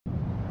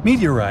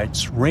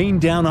Meteorites rain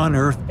down on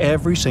Earth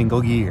every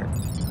single year.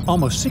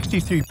 Almost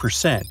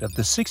 63% of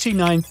the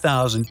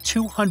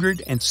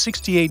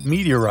 69,268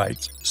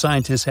 meteorites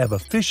scientists have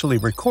officially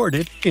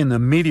recorded in the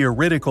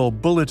Meteoritical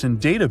Bulletin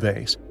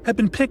database have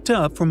been picked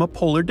up from a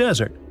polar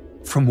desert.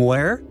 From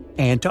where?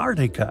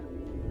 Antarctica.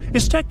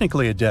 It's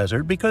technically a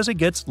desert because it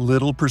gets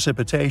little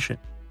precipitation.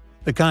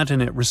 The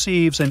continent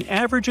receives an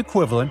average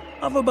equivalent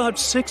of about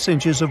 6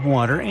 inches of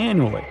water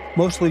annually,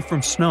 mostly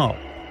from snow.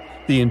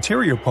 The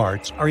interior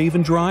parts are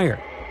even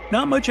drier.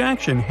 Not much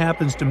action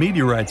happens to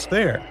meteorites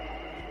there.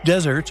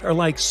 Deserts are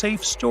like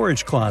safe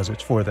storage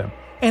closets for them,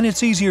 and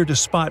it's easier to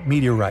spot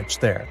meteorites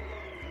there.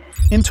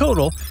 In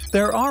total,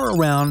 there are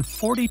around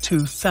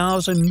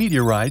 42,000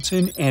 meteorites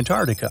in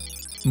Antarctica.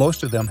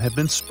 Most of them have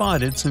been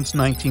spotted since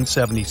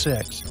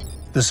 1976.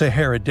 The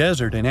Sahara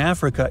Desert in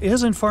Africa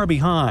isn't far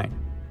behind.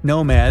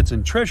 Nomads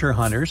and treasure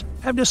hunters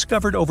have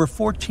discovered over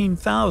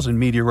 14,000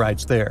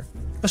 meteorites there,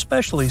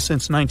 especially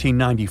since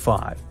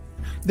 1995.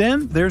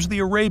 Then there's the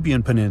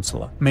Arabian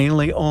Peninsula,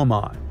 mainly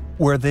Oman,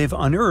 where they've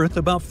unearthed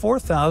about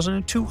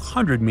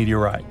 4,200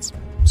 meteorites.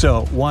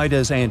 So why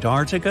does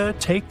Antarctica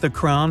take the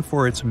crown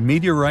for its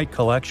meteorite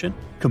collection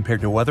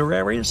compared to other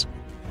areas?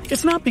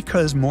 It's not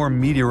because more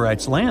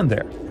meteorites land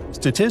there.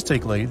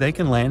 Statistically, they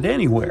can land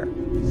anywhere.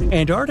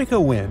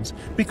 Antarctica wins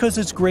because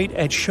it's great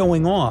at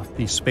showing off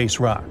these space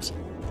rocks.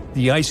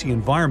 The icy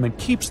environment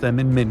keeps them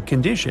in mint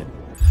condition.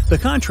 The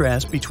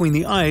contrast between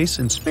the ice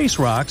and space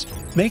rocks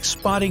makes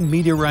spotting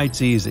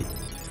meteorites easy.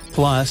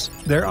 Plus,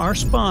 there are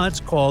spots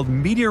called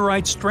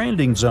meteorite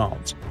stranding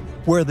zones,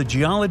 where the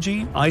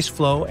geology, ice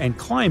flow, and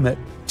climate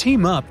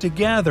team up to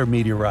gather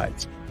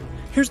meteorites.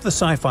 Here's the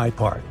sci-fi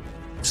part.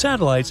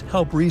 Satellites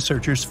help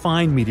researchers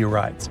find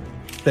meteorites.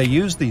 They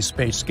use these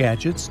space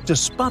gadgets to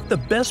spot the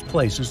best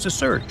places to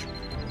search.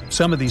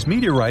 Some of these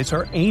meteorites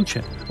are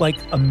ancient, like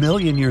 1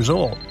 million years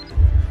old.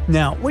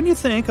 Now, when you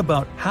think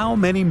about how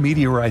many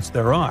meteorites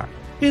there are,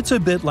 it's a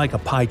bit like a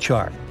pie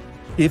chart.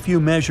 If you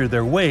measure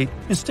their weight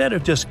instead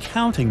of just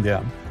counting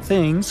them,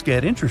 things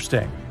get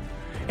interesting.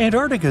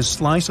 Antarctica's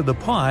slice of the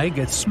pie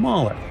gets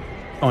smaller.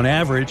 On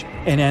average,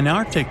 an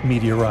Antarctic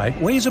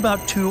meteorite weighs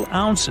about 2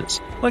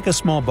 ounces, like a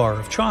small bar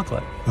of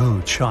chocolate.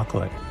 Ooh,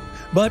 chocolate.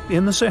 But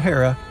in the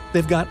Sahara,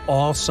 they've got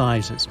all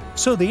sizes,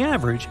 so the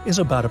average is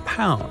about 1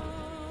 pound.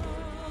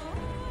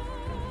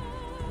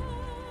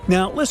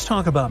 Now, let's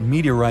talk about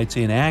meteorites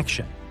in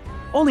action.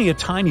 Only a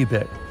tiny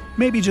bit,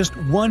 maybe just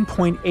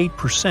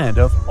 1.8%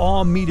 of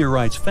all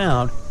meteorites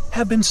found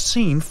have been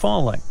seen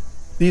falling.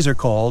 These are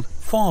called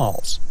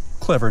falls.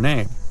 Clever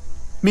name.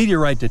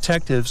 Meteorite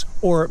detectives,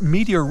 or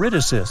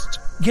meteoriticists,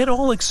 get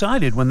all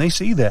excited when they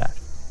see that.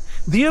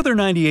 The other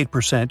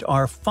 98%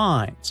 are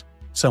finds.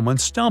 Someone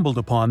stumbled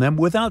upon them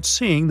without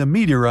seeing the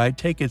meteorite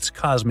take its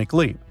cosmic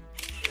leap.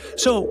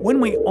 So when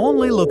we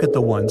only look at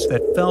the ones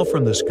that fell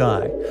from the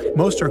sky,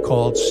 most are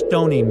called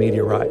stony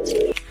meteorites.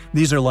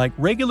 These are like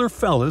regular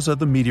fellas of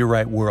the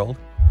meteorite world,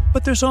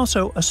 but there's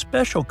also a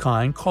special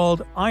kind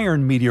called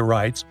iron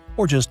meteorites,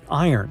 or just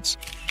irons.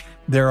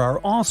 There are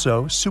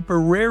also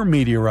super rare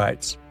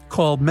meteorites,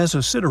 called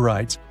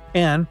mesositerites,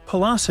 and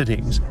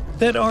pelocities,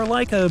 that are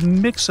like a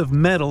mix of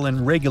metal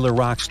and regular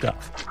rock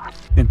stuff.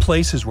 In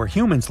places where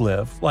humans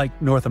live,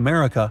 like North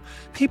America,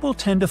 people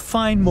tend to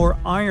find more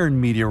iron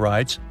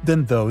meteorites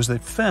than those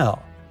that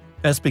fell.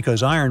 That's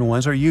because iron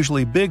ones are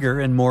usually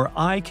bigger and more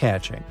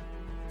eye-catching.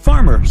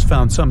 Farmers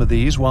found some of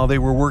these while they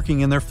were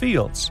working in their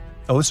fields.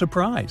 Oh,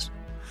 surprise!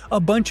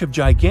 A bunch of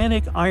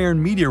gigantic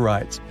iron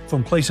meteorites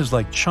from places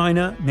like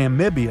China,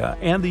 Namibia,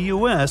 and the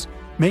US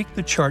make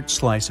the chart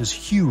slices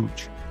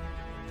huge.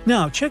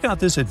 Now, check out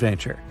this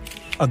adventure.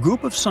 A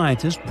group of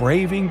scientists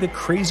braving the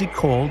crazy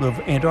cold of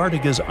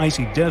Antarctica's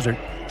icy desert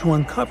to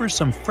uncover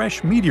some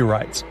fresh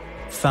meteorites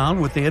found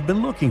what they had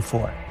been looking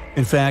for.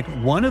 In fact,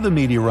 one of the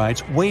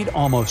meteorites weighed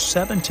almost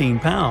 17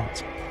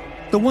 pounds.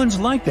 The ones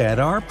like that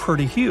are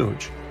pretty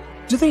huge.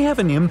 Do they have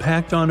an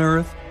impact on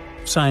Earth?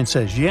 Science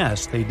says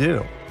yes, they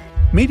do.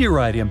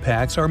 Meteorite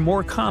impacts are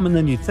more common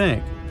than you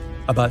think.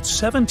 About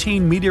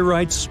 17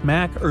 meteorites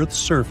smack Earth's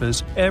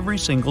surface every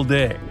single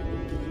day.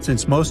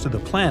 Since most of the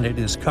planet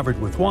is covered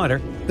with water,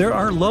 there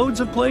are loads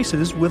of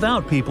places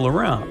without people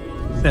around.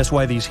 That's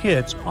why these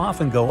hits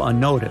often go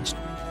unnoticed.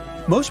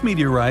 Most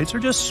meteorites are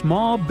just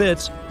small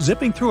bits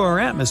zipping through our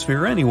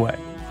atmosphere anyway.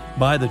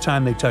 By the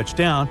time they touch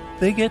down,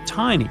 they get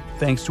tiny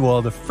thanks to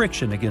all the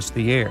friction against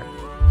the air.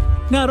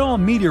 Not all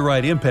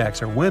meteorite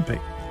impacts are wimpy.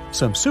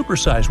 Some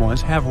supersized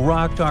ones have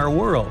rocked our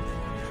world.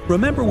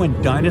 Remember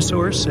when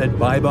dinosaurs said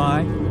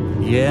bye-bye?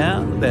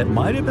 Yeah, that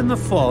might have been the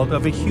fault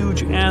of a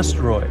huge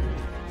asteroid.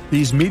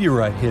 These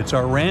meteorite hits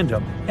are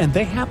random, and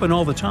they happen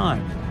all the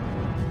time.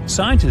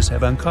 Scientists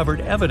have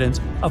uncovered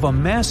evidence of a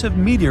massive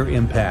meteor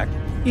impact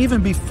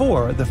even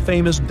before the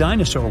famous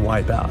dinosaur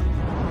wipeout.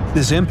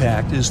 This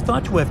impact is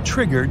thought to have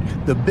triggered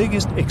the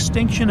biggest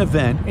extinction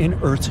event in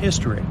Earth's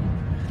history.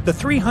 The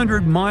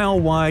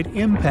 300-mile-wide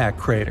impact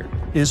crater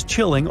is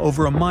chilling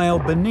over a mile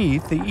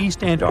beneath the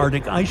East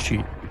Antarctic ice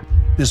sheet.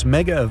 This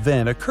mega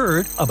event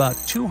occurred about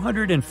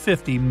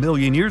 250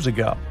 million years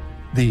ago.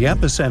 The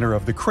epicenter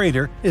of the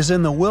crater is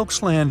in the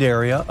Wilkes-Land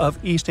area of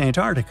East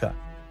Antarctica.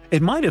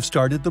 It might have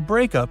started the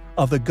breakup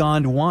of the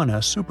Gondwana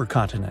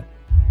supercontinent.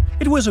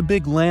 It was a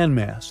big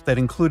landmass that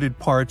included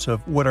parts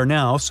of what are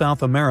now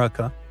South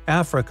America,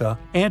 Africa,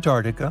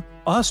 Antarctica,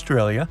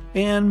 Australia,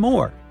 and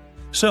more.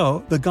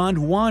 So, the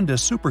Gondwana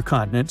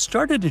supercontinent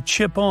started to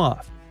chip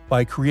off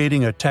by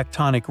creating a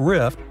tectonic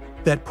rift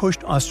that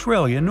pushed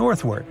Australia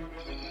northward.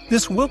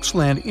 This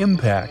Wilkes-Land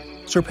impact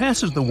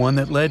surpasses the one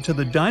that led to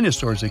the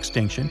dinosaurs'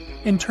 extinction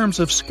in terms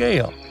of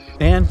scale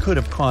and could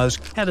have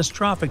caused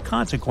catastrophic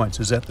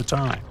consequences at the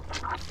time.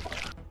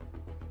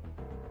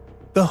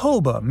 The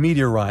Hoba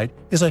meteorite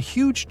is a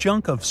huge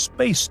chunk of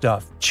space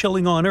stuff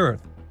chilling on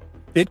Earth.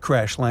 It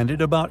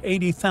crash-landed about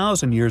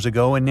 80,000 years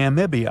ago in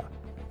Namibia.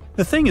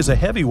 The thing is a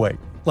heavyweight,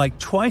 like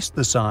twice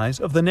the size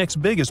of the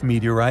next biggest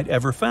meteorite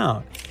ever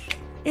found.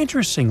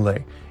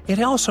 Interestingly, it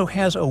also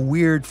has a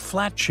weird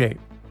flat shape.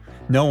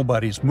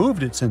 Nobody's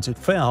moved it since it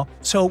fell,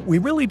 so we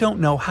really don't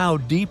know how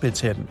deep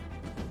it's hidden.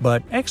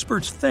 But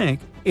experts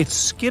think it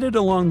skidded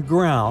along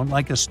ground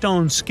like a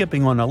stone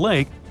skipping on a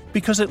lake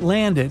because it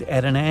landed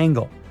at an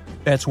angle.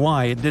 That's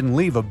why it didn't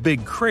leave a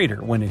big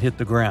crater when it hit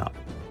the ground.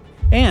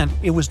 And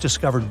it was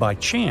discovered by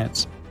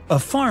chance. A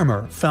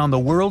farmer found the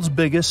world's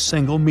biggest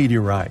single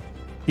meteorite.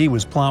 He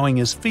was plowing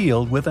his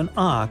field with an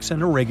ox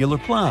and a regular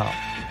plow.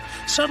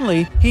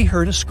 Suddenly, he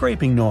heard a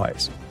scraping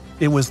noise.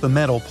 It was the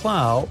metal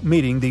plow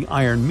meeting the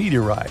iron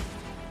meteorite.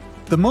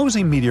 The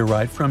Mosi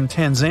meteorite from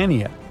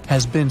Tanzania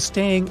has been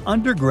staying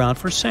underground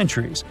for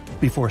centuries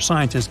before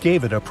scientists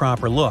gave it a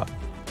proper look.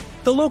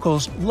 The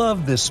locals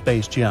loved this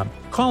space gem,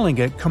 calling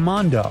it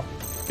Commando.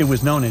 It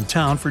was known in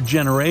town for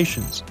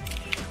generations.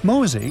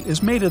 Mosi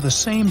is made of the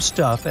same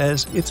stuff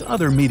as its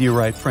other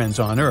meteorite friends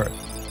on Earth,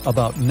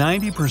 about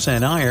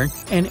 90% iron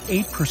and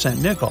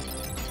 8% nickel.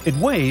 It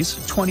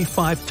weighs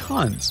 25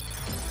 tons.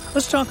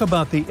 Let's talk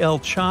about the El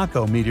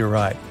Chaco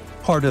meteorite,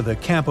 part of the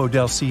Campo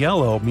del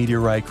Cielo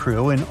meteorite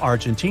crew in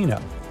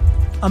Argentina.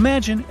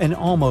 Imagine an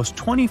almost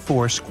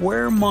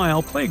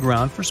 24-square-mile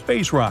playground for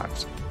space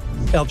rocks.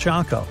 El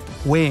Chaco,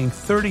 weighing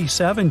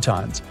 37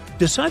 tons,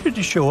 decided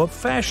to show up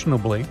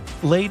fashionably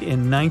late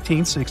in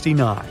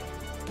 1969.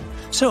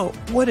 So,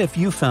 what if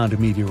you found a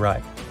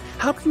meteorite?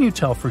 How can you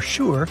tell for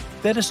sure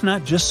that it's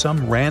not just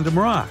some random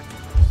rock?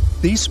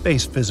 These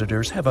space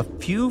visitors have a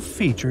few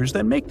features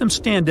that make them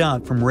stand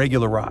out from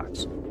regular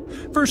rocks.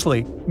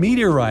 Firstly,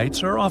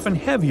 meteorites are often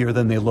heavier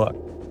than they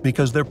look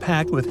because they're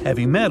packed with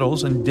heavy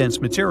metals and dense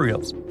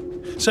materials.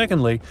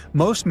 Secondly,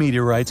 most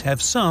meteorites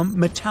have some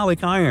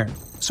metallic iron,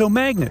 so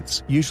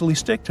magnets usually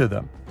stick to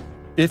them.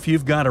 If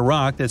you've got a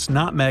rock that's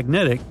not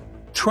magnetic,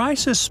 try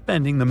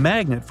suspending the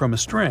magnet from a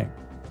string.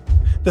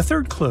 The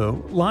third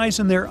clue lies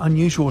in their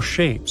unusual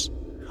shapes.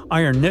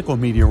 Iron-nickel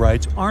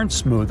meteorites aren't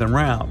smooth and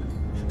round.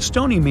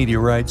 Stony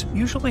meteorites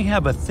usually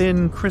have a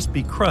thin,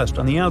 crispy crust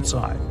on the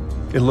outside.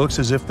 It looks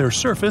as if their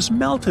surface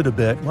melted a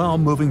bit while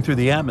moving through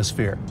the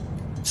atmosphere.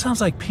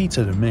 Sounds like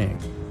pizza to me.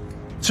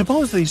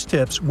 Suppose these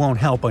tips won't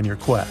help on your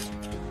quest.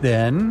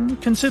 Then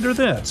consider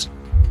this.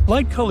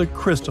 Light-colored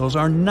crystals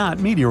are not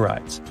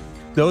meteorites.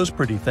 Those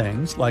pretty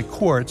things, like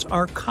quartz,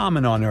 are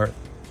common on Earth,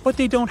 but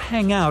they don't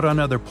hang out on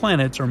other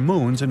planets or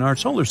moons in our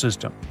solar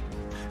system.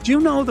 Do you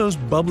know those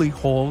bubbly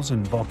holes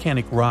in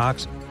volcanic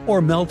rocks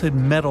or melted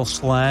metal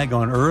slag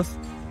on Earth?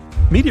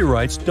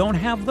 Meteorites don't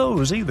have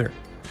those either.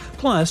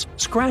 Plus,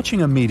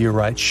 scratching a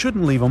meteorite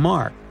shouldn't leave a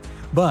mark.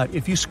 But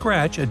if you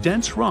scratch a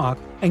dense rock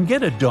and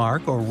get a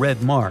dark or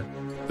red mark,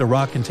 the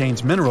rock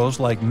contains minerals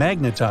like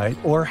magnetite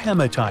or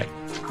hematite,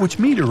 which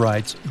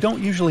meteorites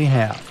don't usually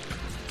have.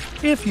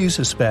 If you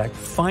suspect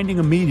finding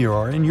a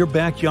meteor in your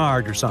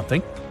backyard or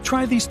something,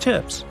 try these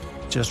tips.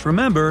 Just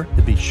remember,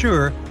 to be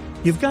sure,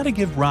 you've got to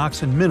give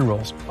rocks and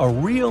minerals a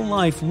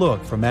real-life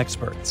look from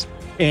experts.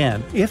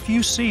 And if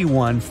you see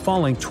one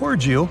falling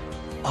towards you,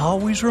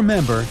 always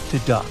remember to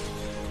duck.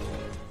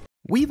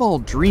 We've all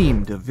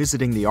dreamed of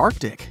visiting the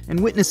Arctic and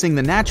witnessing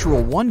the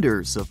natural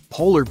wonders of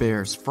polar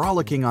bears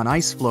frolicking on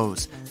ice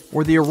floes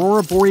or the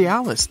aurora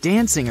borealis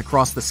dancing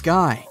across the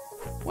sky.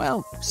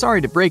 Well,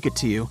 sorry to break it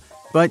to you,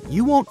 but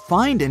you won't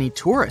find any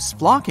tourists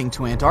flocking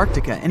to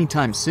Antarctica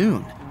anytime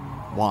soon.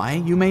 Why,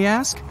 you may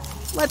ask?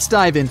 Let's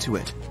dive into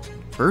it.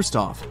 First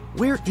off,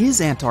 where is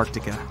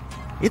Antarctica?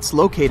 It's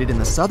located in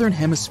the southern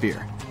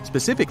hemisphere,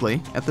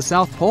 specifically at the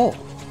South Pole.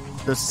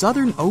 The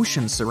Southern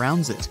Ocean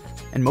surrounds it,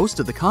 and most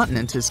of the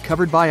continent is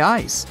covered by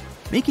ice,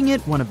 making it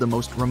one of the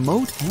most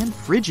remote and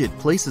frigid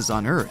places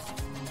on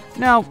Earth.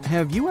 Now,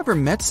 have you ever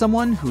met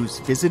someone who's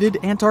visited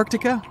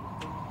Antarctica?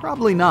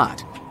 Probably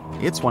not.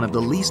 It's one of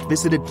the least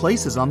visited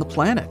places on the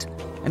planet,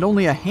 and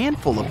only a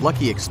handful of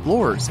lucky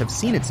explorers have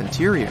seen its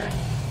interior,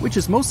 which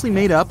is mostly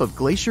made up of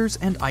glaciers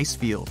and ice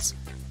fields.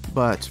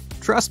 But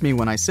trust me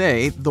when I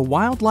say the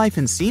wildlife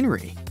and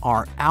scenery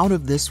are out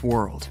of this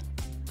world.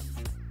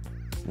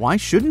 Why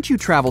shouldn't you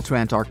travel to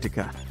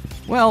Antarctica?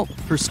 Well,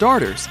 for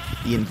starters,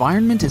 the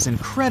environment is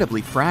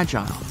incredibly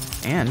fragile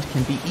and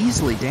can be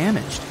easily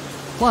damaged.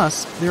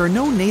 Plus, there are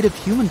no native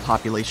human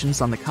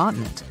populations on the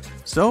continent,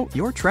 So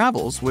your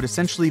travels would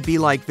essentially be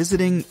like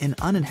visiting an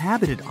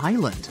uninhabited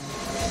island.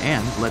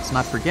 And let's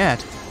not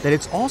forget that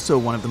it's also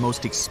one of the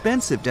most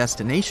expensive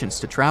destinations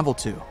to travel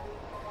to.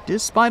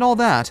 Despite all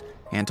that,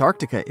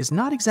 Antarctica is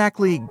not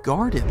exactly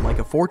guarded like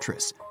a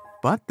fortress,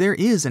 but there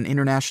is an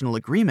international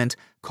agreement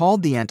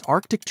called the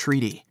Antarctic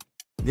Treaty.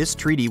 This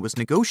treaty was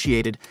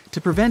negotiated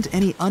to prevent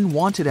any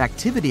unwanted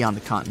activity on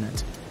the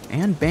continent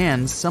and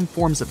bans some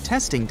forms of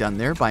testing done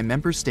there by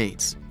member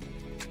states.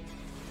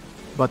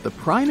 But the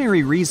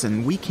primary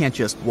reason we can't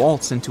just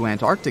waltz into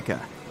Antarctica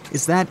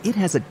is that it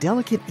has a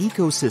delicate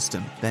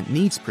ecosystem that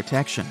needs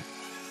protection.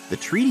 The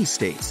treaty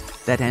states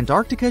that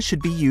Antarctica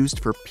should be used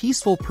for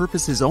peaceful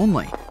purposes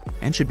only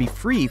and should be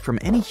free from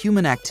any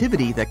human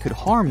activity that could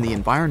harm the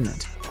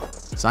environment.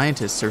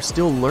 Scientists are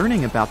still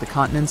learning about the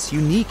continent's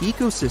unique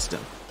ecosystem,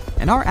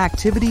 and our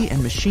activity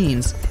and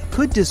machines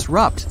could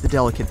disrupt the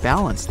delicate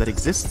balance that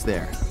exists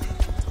there.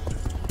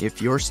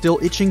 If you're still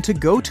itching to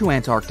go to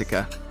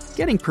Antarctica,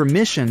 getting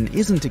permission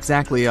isn't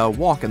exactly a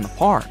walk in the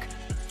park.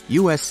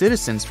 U.S.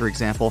 citizens, for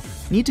example,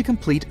 need to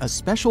complete a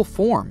special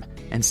form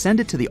and send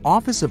it to the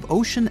Office of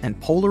Ocean and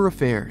Polar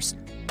Affairs.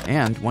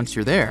 And once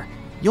you're there,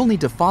 you'll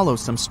need to follow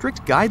some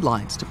strict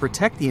guidelines to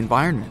protect the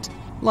environment,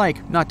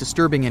 like not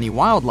disturbing any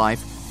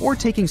wildlife or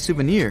taking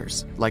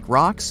souvenirs like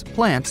rocks,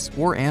 plants,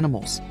 or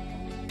animals.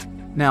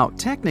 Now,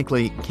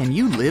 technically, can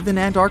you live in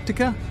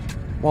Antarctica?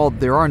 While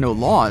there are no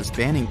laws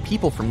banning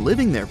people from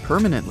living there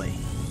permanently,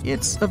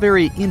 it's a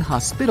very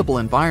inhospitable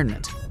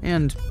environment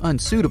and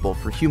unsuitable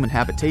for human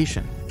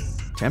habitation.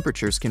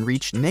 Temperatures can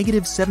reach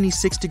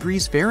 -76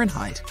 degrees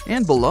Fahrenheit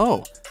and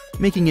below,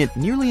 making it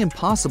nearly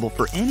impossible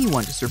for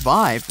anyone to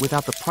survive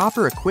without the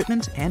proper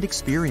equipment and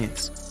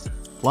experience.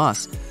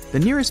 Plus, the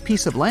nearest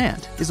piece of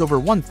land is over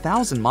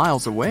 1,000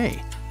 miles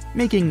away,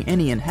 making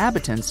any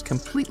inhabitants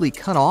completely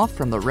cut off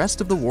from the rest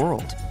of the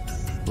world.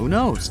 Who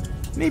knows?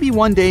 Maybe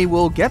one day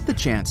we'll get the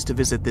chance to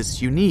visit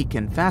this unique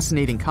and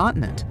fascinating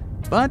continent.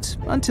 But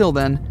until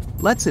then,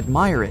 let's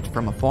admire it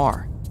from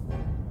afar.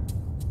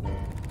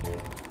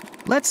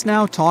 Let's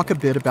now talk a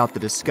bit about the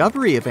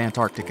discovery of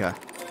Antarctica.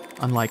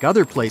 Unlike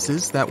other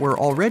places that were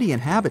already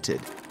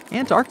inhabited,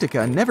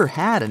 Antarctica never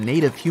had a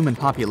native human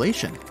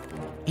population.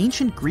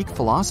 Ancient Greek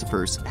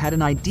philosophers had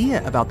an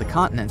idea about the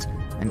continent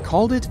and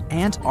called it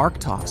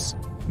Antarctos,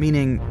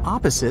 meaning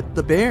opposite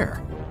the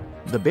bear.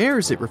 The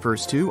bears it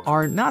refers to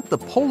are not the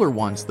polar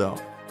ones though,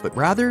 but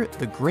rather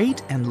the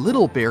Great and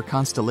Little Bear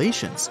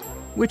constellations,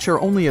 which are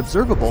only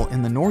observable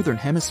in the northern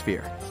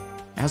hemisphere.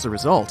 As a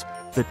result,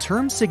 the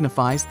term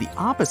signifies the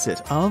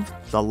opposite of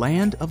the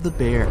land of the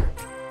bear.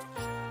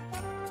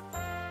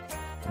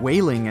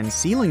 Whaling and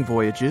sealing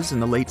voyages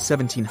in the late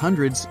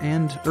 1700s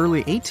and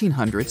early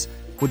 1800s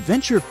would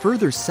venture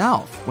further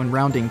south when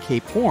rounding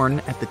Cape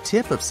Horn at the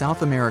tip of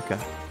South America.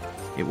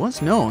 It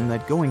was known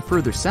that going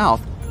further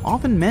south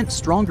often meant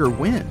stronger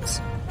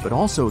winds, but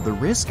also the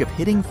risk of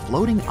hitting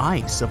floating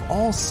ice of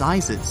all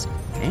sizes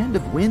and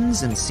of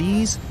winds and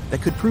seas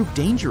that could prove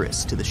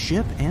dangerous to the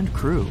ship and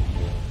crew.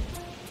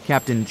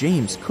 Captain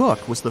James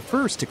Cook was the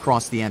first to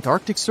cross the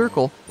Antarctic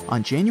Circle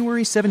on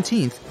January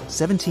 17,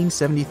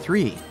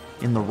 1773,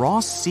 in the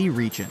Ross Sea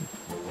region.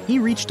 He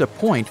reached a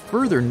point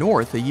further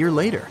north a year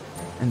later,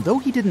 and though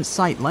he didn't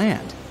sight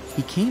land,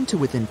 he came to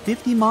within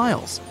 50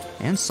 miles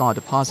and saw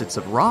deposits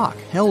of rock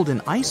held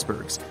in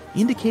icebergs,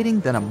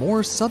 indicating that a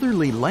more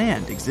southerly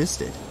land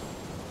existed.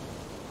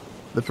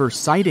 The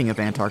first sighting of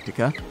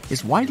Antarctica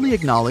is widely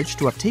acknowledged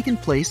to have taken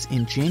place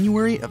in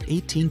January of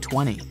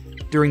 1820,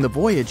 during the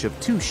voyage of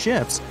two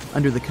ships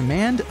under the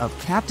command of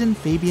Captain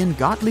Fabian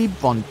Gottlieb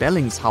von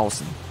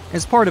Bellingshausen,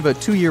 as part of a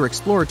 2-year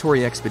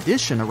exploratory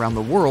expedition around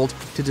the world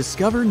to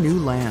discover new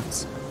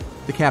lands.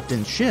 The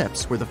captain's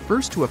ships were the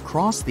first to have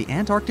crossed the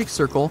Antarctic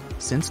Circle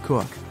since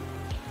Cook.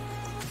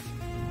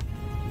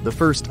 The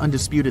first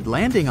undisputed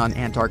landing on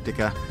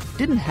Antarctica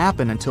didn't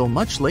happen until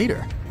much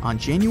later, on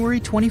January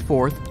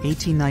 24,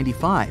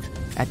 1895,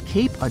 at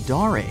Cape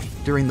Adare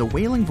during the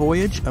whaling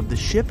voyage of the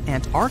ship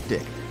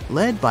Antarctic,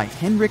 led by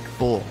Henrik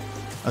Bull.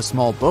 A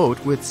small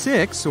boat with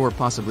 6 or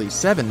possibly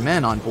 7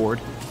 men on board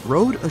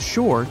rowed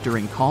ashore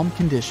during calm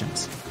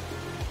conditions.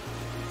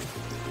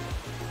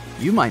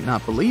 You might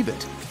not believe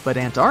it, but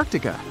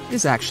Antarctica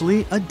is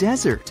actually a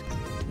desert.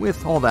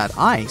 With all that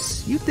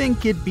ice, you'd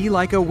think it'd be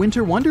like a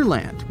winter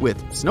wonderland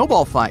with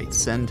snowball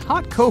fights and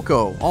hot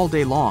cocoa all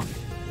day long.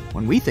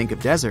 When we think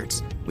of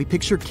deserts, we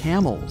picture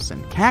camels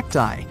and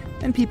cacti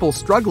and people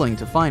struggling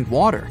to find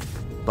water.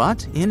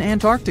 But in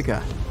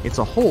Antarctica, it's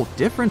a whole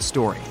different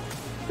story.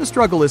 The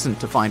struggle isn't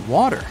to find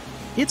water,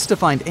 it's to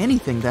find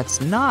anything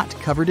that's not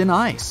covered in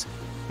ice.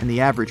 And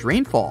the average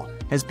rainfall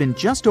has been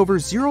just over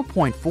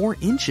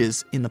 0.4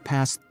 inches in the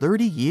past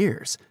 30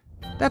 years.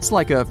 That's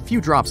like a few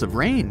drops of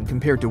rain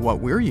compared to what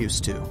we're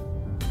used to.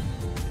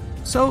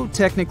 So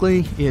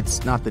technically,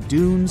 it's not the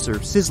dunes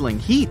or sizzling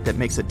heat that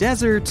makes a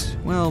desert,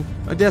 well,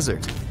 a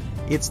desert.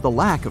 It's the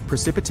lack of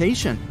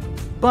precipitation.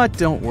 But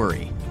don't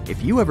worry,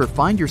 if you ever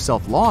find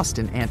yourself lost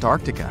in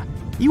Antarctica,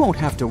 you won't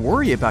have to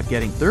worry about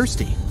getting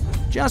thirsty.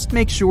 Just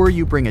make sure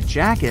you bring a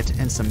jacket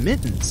and some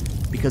mittens,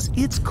 because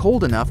it's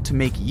cold enough to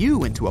make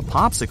you into a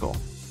popsicle.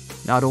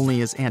 Not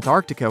only is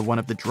Antarctica one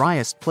of the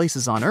driest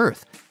places on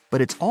Earth,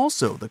 but it's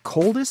also the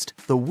coldest,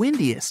 the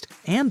windiest,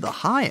 and the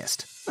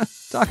highest.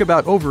 Talk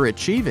about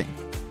overachieving.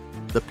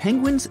 The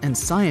penguins and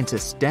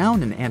scientists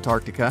down in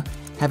Antarctica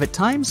have at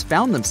times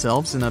found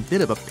themselves in a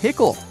bit of a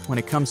pickle when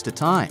it comes to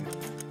time.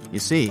 You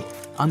see,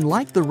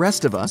 unlike the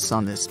rest of us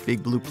on this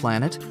big blue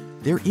planet,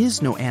 there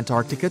is no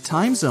Antarctica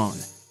time zone.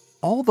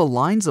 All the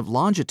lines of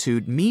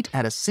longitude meet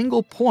at a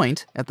single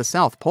point at the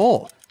South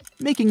Pole,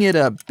 making it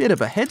a bit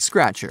of a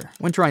head-scratcher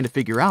when trying to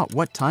figure out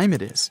what time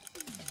it is.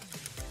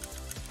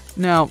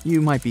 Now,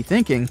 you might be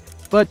thinking,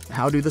 but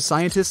how do the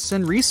scientists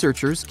and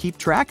researchers keep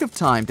track of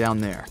time down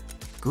there?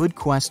 Good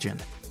question.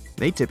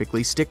 They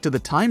typically stick to the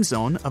time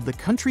zone of the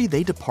country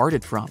they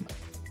departed from.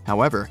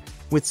 However,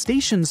 with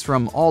stations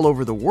from all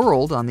over the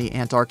world on the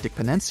Antarctic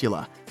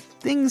Peninsula,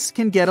 things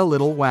can get a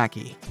little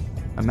wacky.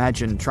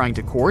 Imagine trying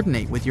to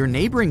coordinate with your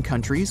neighboring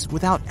countries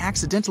without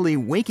accidentally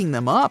waking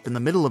them up in the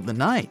middle of the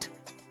night.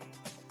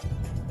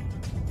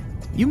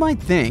 You might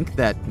think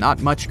that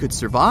not much could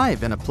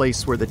survive in a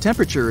place where the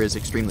temperature is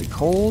extremely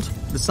cold,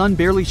 the sun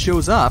barely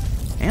shows up,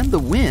 and the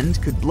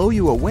wind could blow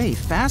you away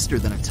faster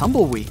than a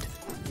tumbleweed.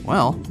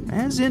 Well,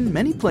 as in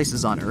many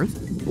places on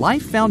Earth,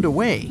 life found a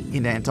way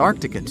in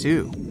Antarctica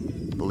too.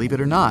 Believe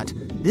it or not,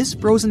 this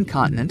frozen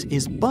continent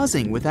is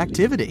buzzing with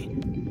activity.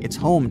 It's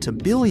home to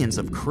billions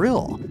of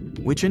krill,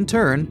 which in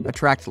turn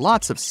attract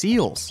lots of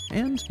seals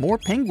and more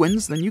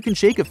penguins than you can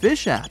shake a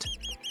fish at.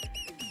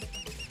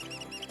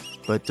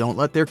 But don't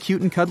let their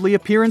cute and cuddly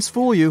appearance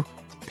fool you.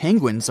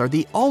 Penguins are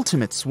the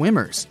ultimate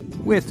swimmers,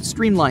 with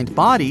streamlined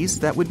bodies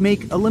that would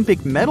make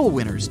Olympic medal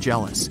winners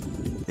jealous.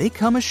 They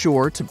come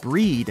ashore to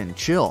breed and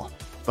chill,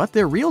 but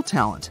their real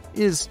talent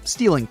is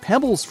stealing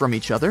pebbles from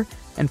each other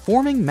and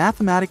forming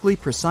mathematically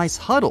precise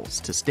huddles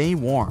to stay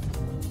warm.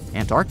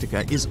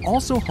 Antarctica is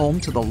also home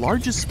to the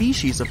largest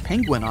species of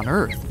penguin on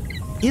Earth.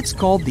 It's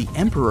called the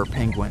emperor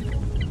penguin.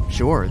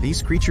 Sure,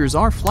 these creatures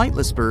are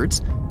flightless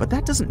birds, but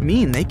that doesn't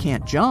mean they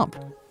can't jump.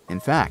 In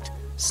fact,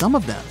 some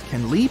of them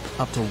can leap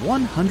up to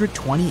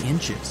 120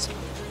 inches.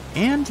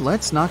 And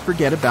let's not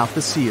forget about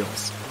the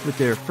seals. With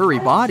their furry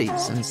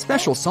bodies and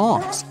special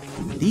songs,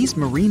 these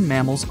marine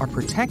mammals are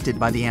protected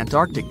by the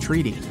Antarctic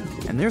Treaty,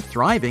 and they're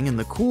thriving in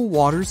the cool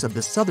waters of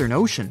the Southern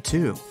Ocean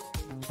too.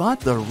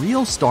 But the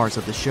real stars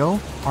of the show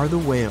are the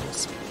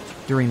whales.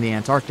 During the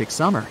Antarctic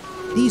summer,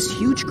 these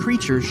huge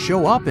creatures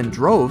show up in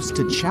droves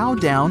to chow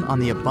down on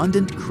the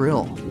abundant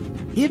krill.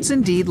 It's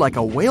indeed like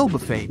a whale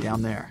buffet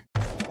down there.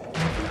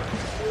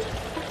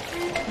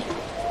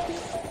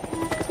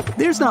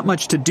 There's not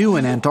much to do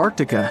in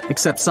Antarctica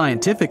except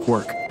scientific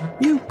work.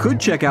 You could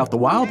check out the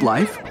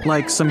wildlife,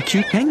 like some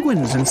cute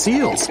penguins and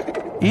seals,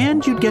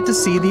 and you'd get to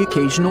see the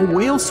occasional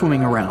whale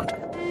swimming around.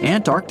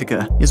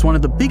 Antarctica is one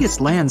of the biggest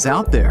lands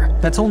out there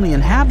that's only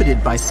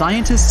inhabited by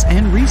scientists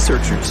and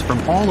researchers from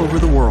all over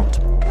the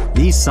world.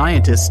 These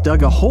scientists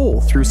dug a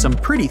hole through some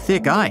pretty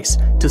thick ice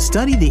to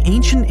study the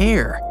ancient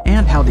air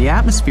and how the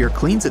atmosphere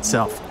cleans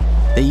itself.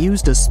 They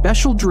used a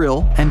special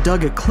drill and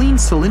dug a clean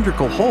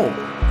cylindrical hole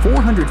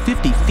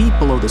 450 feet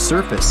below the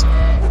surface.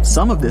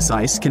 Some of this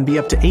ice can be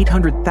up to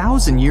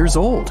 800,000 years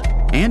old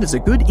and is a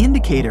good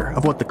indicator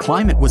of what the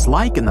climate was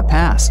like in the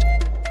past.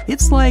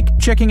 It's like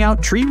checking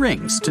out tree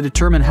rings to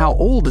determine how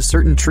old a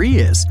certain tree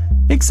is,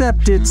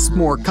 except it's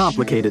more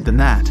complicated than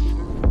that.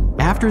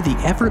 After the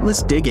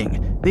effortless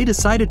digging, they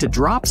decided to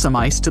drop some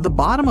ice to the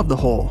bottom of the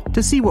hole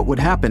to see what would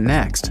happen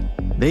next.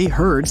 They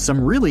heard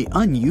some really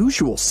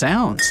unusual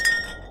sounds.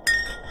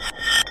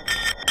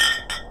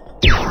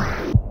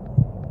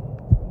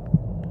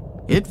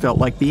 It felt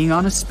like being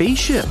on a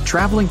spaceship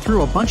traveling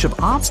through a bunch of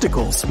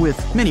obstacles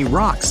with many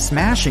rocks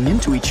smashing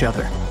into each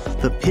other.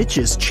 The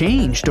pitches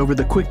changed over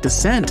the quick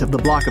descent of the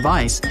block of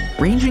ice,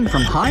 ranging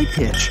from high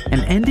pitch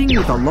and ending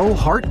with a low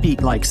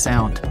heartbeat-like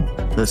sound.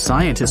 The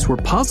scientists were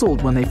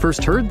puzzled when they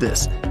first heard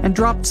this and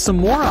dropped some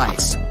more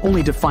ice,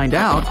 only to find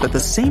out that the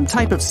same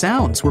type of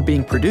sounds were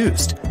being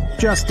produced,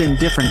 just in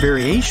different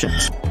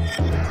variations.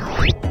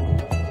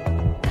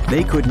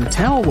 They couldn't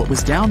tell what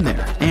was down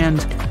there,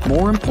 and,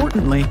 more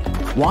importantly,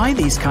 why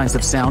these kinds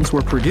of sounds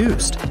were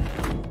produced.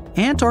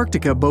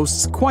 Antarctica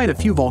boasts quite a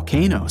few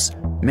volcanoes,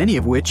 many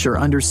of which are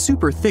under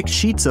super thick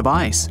sheets of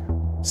ice.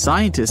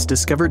 Scientists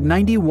discovered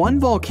 91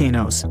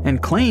 volcanoes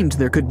and claimed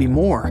there could be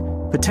more,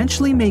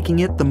 potentially making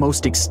it the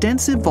most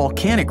extensive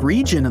volcanic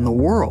region in the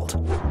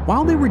world.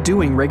 While they were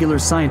doing regular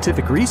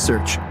scientific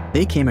research,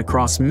 they came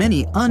across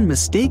many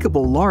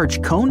unmistakable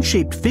large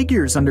cone-shaped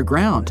figures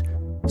underground.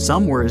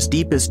 Some were as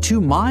deep as 2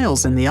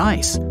 miles in the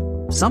ice.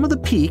 Some of the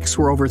peaks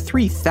were over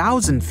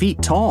 3,000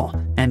 feet tall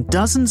and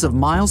dozens of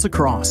miles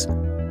across.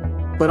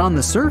 But on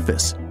the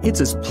surface, it's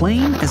as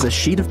plain as a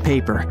sheet of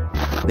paper.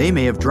 They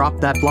may have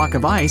dropped that block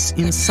of ice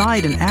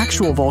inside an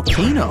actual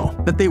volcano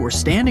that they were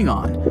standing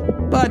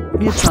on, but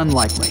it's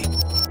unlikely.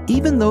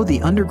 Even though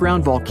the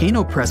underground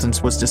volcano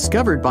presence was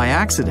discovered by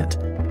accident,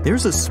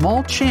 there's a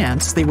small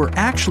chance they were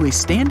actually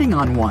standing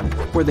on one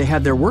where they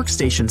had their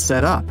workstation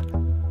set up.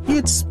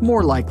 It's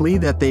more likely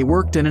that they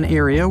worked in an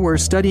area where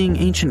studying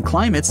ancient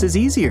climates is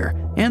easier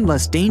and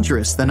less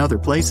dangerous than other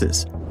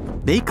places.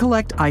 They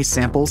collect ice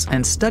samples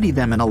and study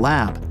them in a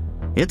lab.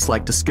 It's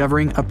like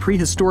discovering a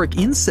prehistoric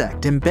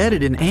insect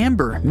embedded in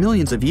amber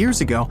millions of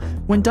years ago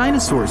when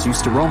dinosaurs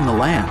used to roam the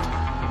land.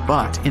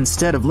 But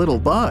instead of little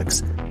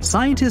bugs,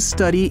 scientists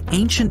study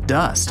ancient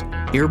dust,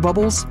 air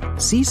bubbles,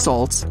 sea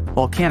salts,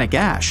 volcanic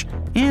ash,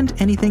 and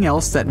anything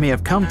else that may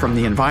have come from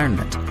the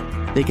environment.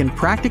 They can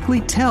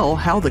practically tell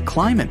how the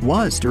climate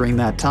was during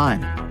that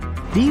time.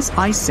 These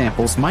ice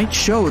samples might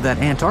show that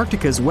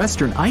Antarctica's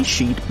western ice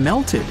sheet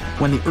melted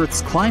when the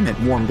Earth's climate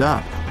warmed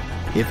up.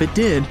 If it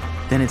did,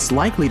 then it's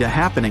likely to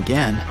happen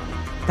again.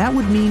 That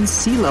would mean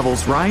sea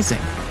levels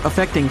rising,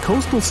 affecting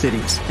coastal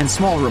cities and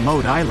small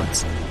remote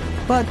islands.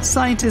 But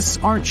scientists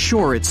aren't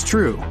sure it's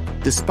true,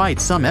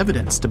 despite some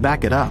evidence to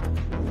back it up.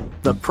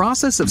 The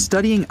process of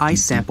studying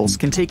ice samples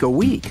can take a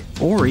week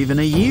or even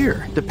a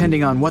year,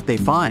 depending on what they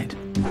find.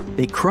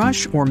 They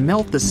crush or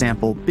melt the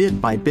sample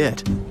bit by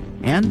bit.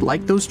 And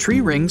like those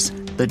tree rings,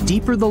 the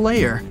deeper the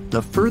layer,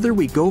 the further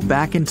we go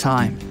back in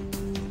time.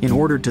 In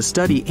order to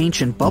study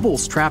ancient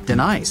bubbles trapped in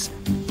ice,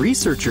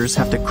 researchers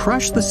have to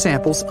crush the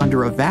samples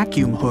under a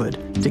vacuum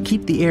hood to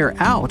keep the air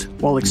out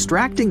while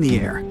extracting the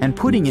air and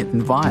putting it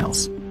in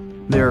vials.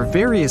 There are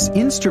various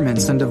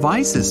instruments and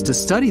devices to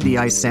study the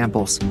ice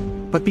samples,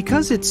 but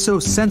because it's so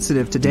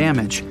sensitive to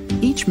damage,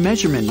 each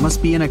measurement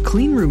must be in a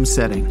cleanroom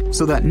setting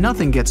so that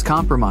nothing gets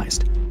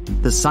compromised.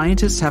 The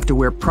scientists have to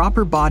wear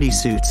proper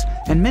bodysuits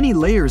and many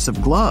layers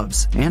of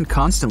gloves and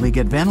constantly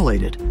get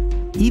ventilated.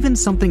 Even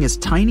something as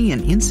tiny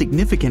and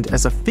insignificant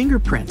as a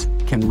fingerprint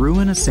can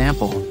ruin a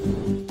sample.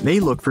 They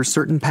look for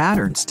certain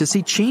patterns to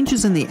see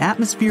changes in the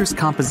atmosphere's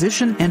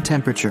composition and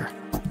temperature.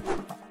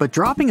 But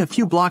dropping a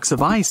few blocks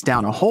of ice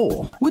down a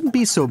hole wouldn't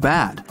be so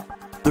bad.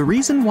 The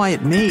reason why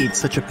it made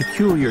such a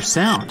peculiar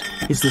sound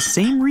is the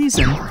same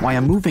reason why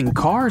a moving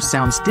car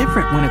sounds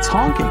different when it's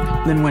honking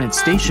than when it's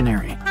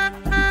stationary.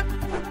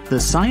 The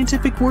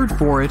scientific word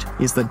for it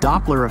is the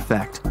Doppler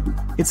effect.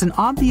 It's an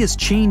obvious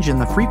change in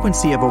the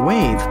frequency of a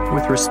wave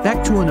with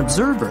respect to an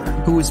observer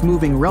who is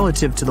moving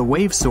relative to the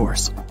wave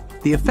source.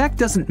 The effect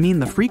doesn't mean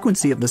the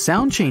frequency of the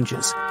sound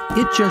changes,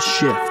 it just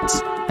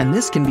shifts. And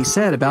this can be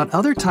said about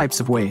other types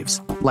of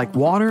waves, like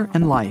water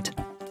and light.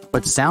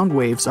 But sound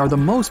waves are the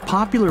most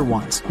popular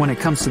ones when it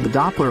comes to the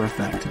Doppler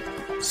effect.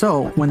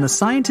 So, when the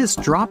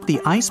scientists dropped the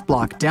ice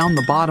block down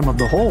the bottom of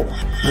the hole,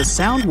 the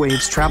sound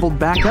waves traveled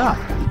back up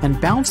and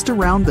bounced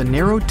around the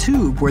narrow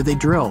tube where they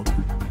drilled.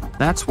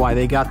 That's why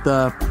they got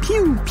the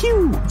pew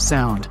pew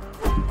sound.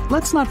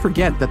 Let's not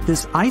forget that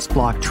this ice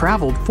block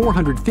traveled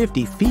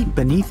 450 feet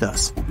beneath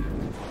us.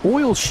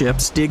 Oil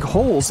ships dig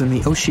holes in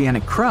the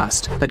oceanic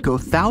crust that go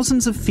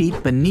thousands of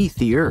feet beneath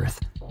the Earth.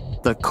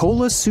 The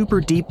Kola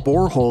Super Deep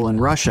Borehole in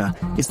Russia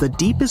is the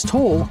deepest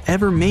hole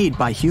ever made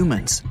by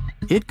humans.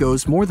 It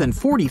goes more than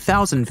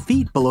 40,000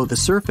 feet below the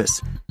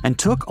surface and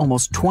took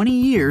almost 20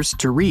 years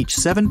to reach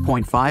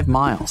 7.5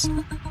 miles.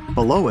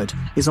 Below it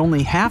is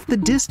only half the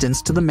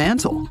distance to the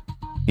mantle.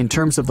 In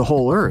terms of the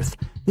whole Earth,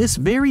 this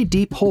very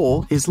deep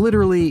hole is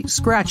literally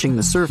scratching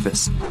the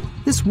surface.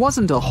 This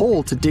wasn't a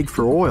hole to dig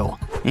for oil,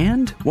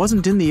 and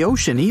wasn't in the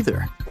ocean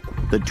either.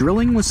 The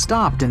drilling was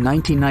stopped in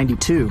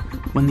 1992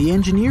 when the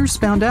engineers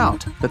found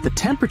out that the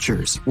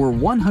temperatures were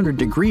 100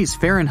 degrees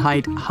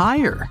Fahrenheit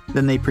higher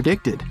than they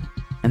predicted.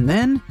 And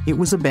then it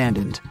was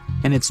abandoned,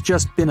 and it's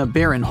just been a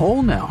barren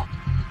hole now.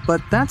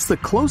 But that's the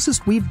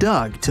closest we've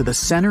dug to the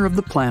center of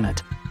the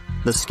planet.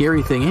 The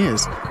scary thing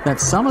is that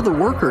some of the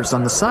workers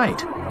on the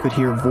site could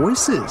hear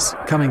voices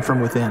coming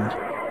from within.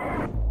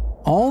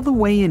 All the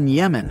way in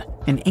Yemen,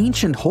 an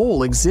ancient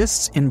hole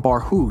exists in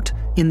Barhout,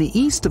 in the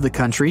east of the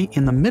country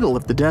in the middle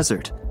of the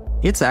desert.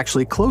 It's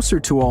actually closer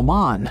to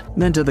Oman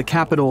than to the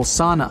capital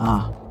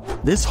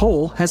Sana'a. This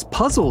hole has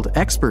puzzled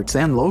experts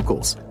and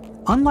locals.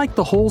 Unlike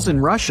the holes in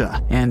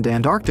Russia and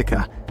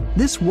Antarctica,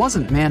 this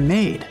wasn't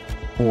man-made.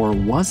 Or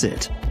was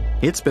it?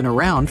 It's been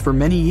around for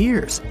many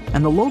years,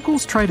 and the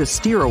locals try to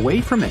steer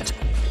away from it.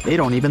 They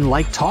don't even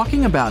like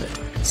talking about it,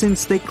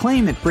 since they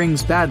claim it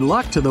brings bad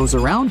luck to those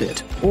around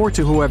it, or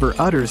to whoever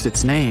utters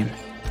its name.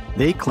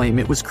 They claim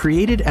it was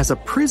created as a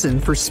prison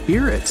for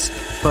spirits,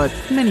 but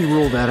many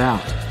rule that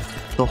out.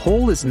 The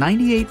hole is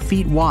 98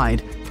 feet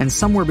wide and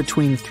somewhere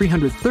between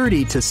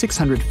 330 to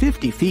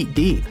 650 feet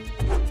deep.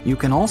 You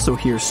can also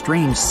hear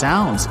strange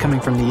sounds coming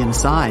from the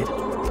inside.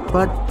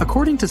 But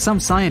according to some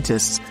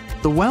scientists,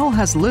 the well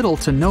has little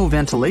to no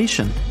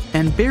ventilation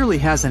and barely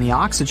has any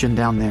oxygen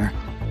down there.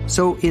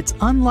 So it's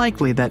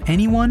unlikely that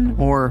anyone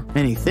or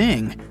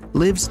anything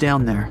lives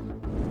down there.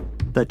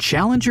 The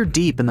Challenger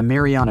Deep in the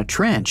Mariana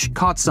Trench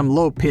caught some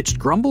low-pitched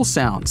grumble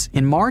sounds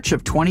in March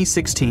of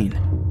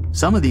 2016.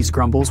 Some of these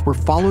grumbles were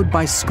followed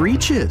by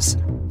screeches.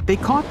 They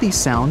caught these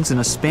sounds in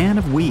a span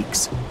of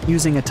weeks,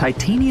 using a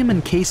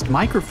titanium-encased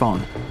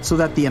microphone so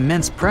that the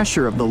immense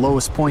pressure of the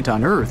lowest point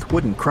on Earth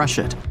wouldn't crush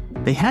it.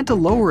 They had to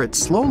lower it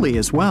slowly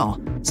as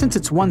well, since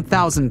it's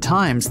 1,000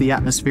 times the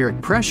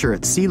atmospheric pressure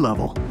at sea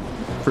level.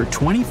 For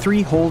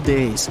 23 whole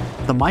days,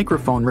 the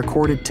microphone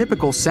recorded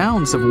typical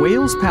sounds of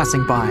whales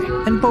passing by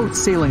and boats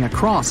sailing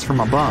across from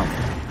above,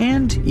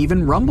 and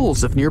even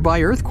rumbles of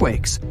nearby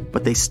earthquakes,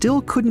 but they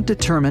still couldn't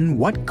determine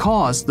what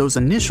caused those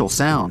initial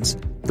sounds.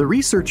 The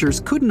researchers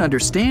couldn't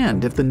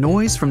understand if the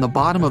noise from the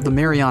bottom of the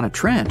Mariana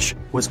Trench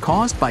was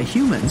caused by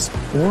humans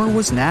or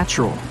was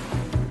natural.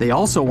 They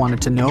also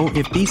wanted to know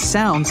if these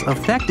sounds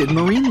affected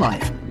marine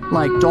life,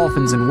 like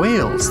dolphins and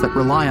whales that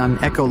rely on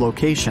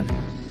echolocation.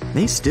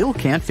 They still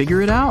can't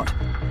figure it out,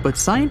 but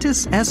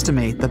scientists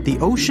estimate that the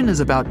ocean is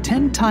about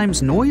 10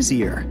 times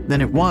noisier than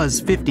it was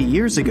 50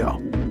 years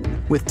ago.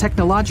 With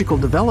technological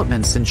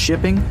developments in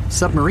shipping,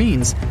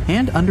 submarines,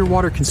 and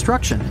underwater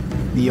construction,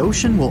 the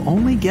ocean will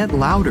only get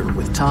louder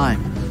with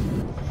time.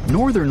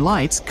 Northern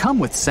lights come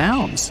with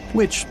sounds,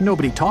 which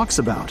nobody talks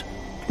about.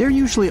 They're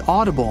usually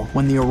audible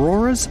when the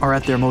auroras are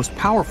at their most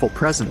powerful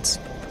presence.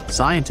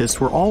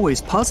 Scientists were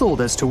always puzzled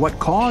as to what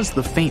caused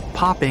the faint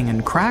popping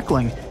and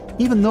crackling,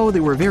 even though they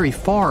were very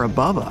far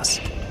above us.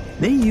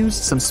 They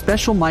used some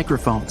special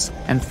microphones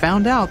and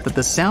found out that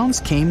the sounds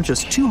came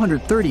just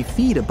 230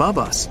 feet above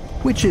us,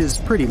 which is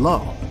pretty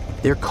low.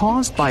 They're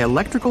caused by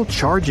electrical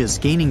charges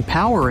gaining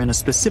power in a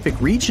specific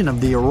region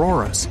of the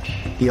auroras.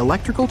 The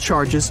electrical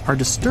charges are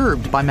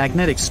disturbed by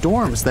magnetic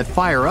storms that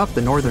fire up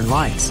the northern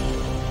lights.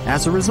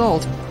 As a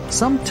result,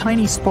 some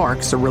tiny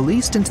sparks are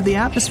released into the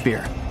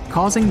atmosphere,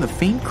 causing the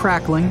faint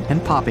crackling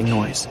and popping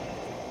noise.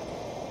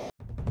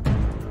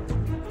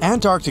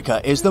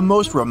 Antarctica is the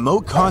most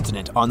remote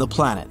continent on the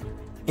planet.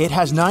 It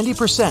has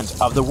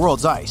 90% of the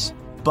world's ice,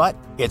 but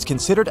it's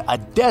considered a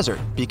desert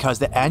because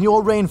the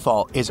annual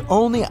rainfall is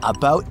only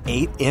about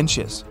 8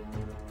 inches.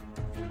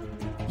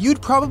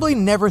 You'd probably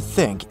never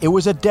think it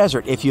was a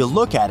desert if you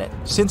look at it,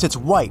 since it's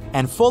white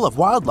and full of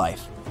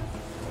wildlife.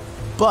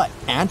 But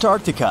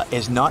Antarctica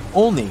is not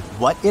only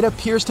what it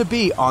appears to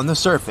be on the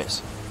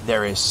surface.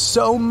 There is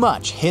so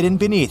much hidden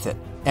beneath it,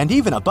 and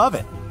even above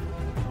it.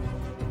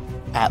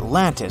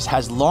 Atlantis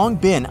has long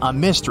been a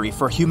mystery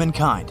for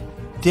humankind.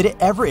 Did it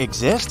ever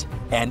exist?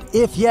 And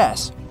if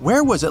yes,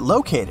 where was it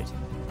located?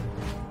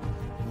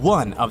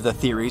 One of the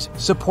theories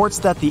supports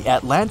that the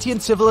Atlantean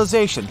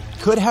civilization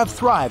could have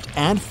thrived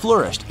and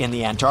flourished in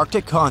the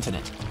Antarctic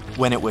continent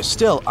when it was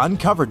still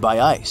uncovered by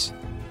ice.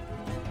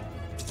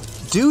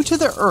 Due to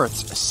the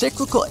Earth's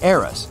cyclical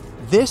eras,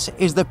 this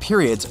is the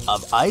periods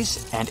of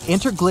ice and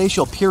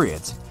interglacial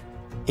periods.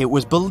 It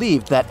was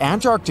believed that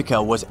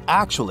Antarctica was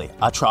actually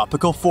a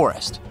tropical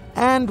forest.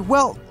 And,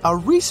 well, a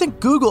recent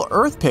Google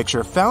Earth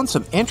picture found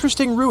some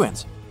interesting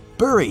ruins,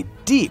 buried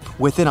deep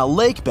within a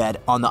lake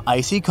bed on the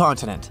icy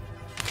continent.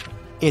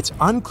 It's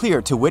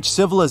unclear to which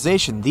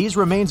civilization these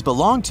remains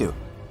belong to,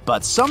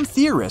 but some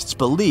theorists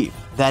believe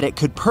that it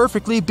could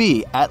perfectly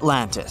be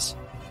Atlantis.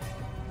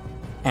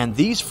 And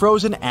these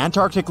frozen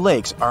Antarctic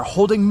lakes are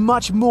holding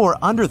much more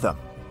under them.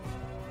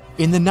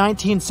 In the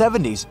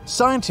 1970s,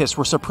 scientists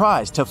were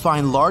surprised to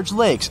find large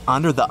lakes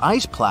under the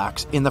ice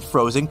plaques in the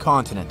frozen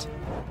continent.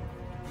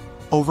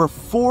 Over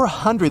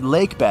 400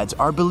 lake beds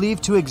are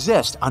believed to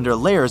exist under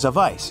layers of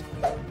ice.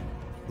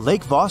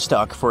 Lake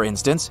Vostok, for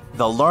instance,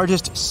 the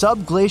largest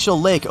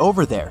subglacial lake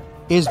over there,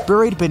 is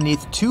buried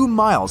beneath 2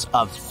 miles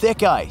of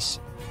thick ice.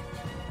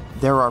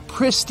 There are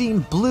pristine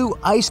blue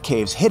ice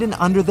caves hidden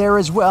under there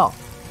as well.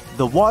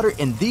 The water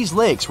in these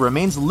lakes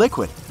remains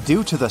liquid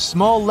due to the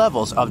small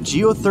levels of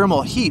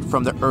geothermal heat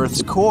from the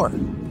Earth's core.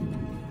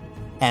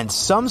 And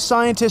some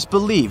scientists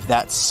believe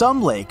that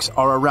some lakes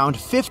are around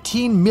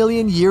 15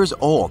 million years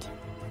old.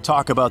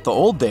 Talk about the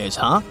old days,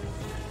 huh?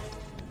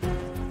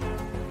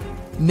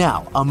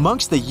 Now,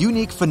 amongst the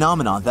unique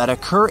phenomena that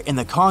occur in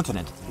the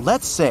continent,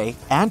 let's say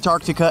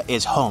Antarctica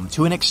is home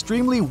to an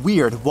extremely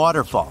weird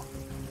waterfall.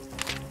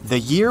 The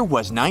year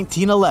was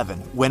 1911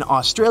 when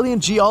Australian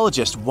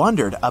geologists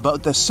wondered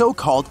about the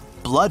so-called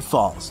blood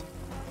falls.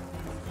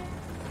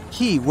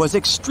 He was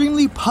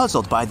extremely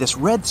puzzled by this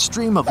red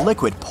stream of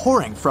liquid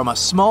pouring from a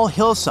small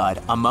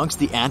hillside amongst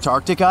the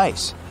Antarctic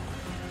ice.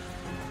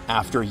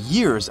 After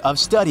years of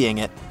studying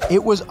it,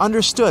 it was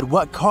understood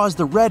what caused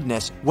the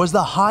redness was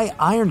the high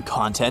iron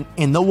content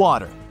in the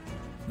water.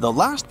 The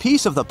last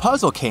piece of the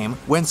puzzle came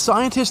when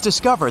scientists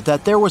discovered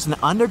that there was an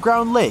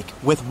underground lake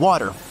with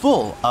water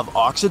full of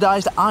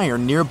oxidized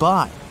iron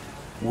nearby,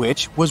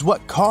 which was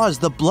what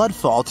caused the blood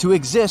fall to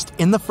exist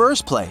in the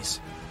first place.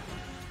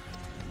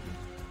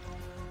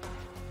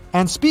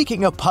 And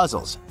speaking of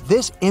puzzles,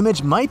 this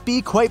image might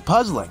be quite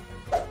puzzling.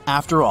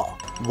 After all,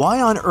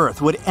 why on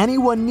earth would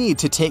anyone need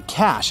to take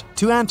cash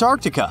to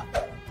Antarctica?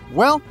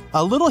 Well,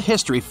 a little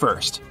history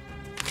first.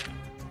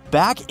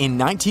 Back in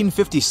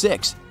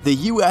 1956, the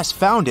US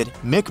founded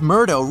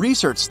McMurdo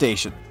Research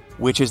Station,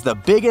 which is the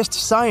biggest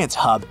science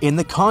hub in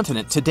the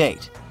continent to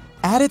date.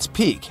 At its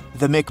peak,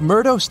 the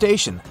McMurdo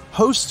Station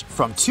hosts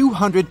from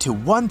 200 to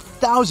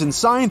 1,000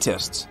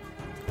 scientists.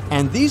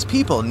 And these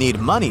people need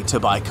money to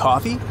buy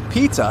coffee,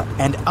 pizza,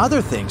 and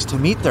other things to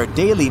meet their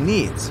daily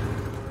needs.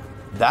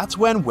 That's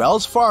when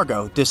Wells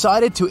Fargo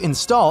decided to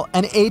install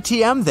an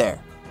ATM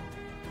there.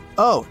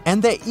 Oh,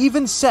 and they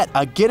even set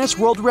a Guinness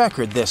World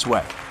Record this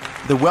way.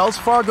 The Wells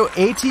Fargo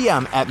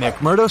ATM at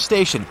McMurdo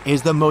Station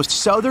is the most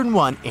southern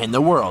one in the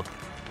world.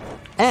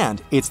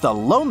 And it's the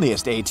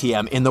loneliest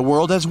ATM in the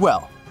world as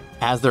well,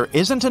 as there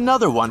isn't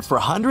another one for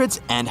hundreds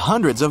and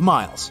hundreds of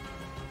miles.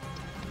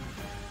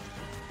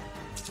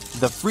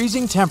 The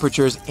freezing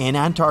temperatures in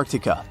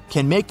Antarctica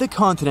can make the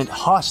continent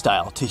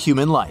hostile to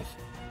human life.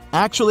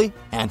 Actually,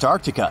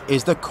 Antarctica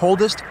is the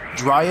coldest,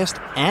 driest,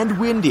 and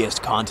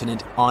windiest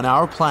continent on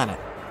our planet.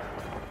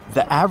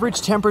 The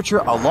average temperature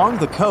along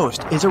the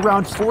coast is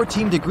around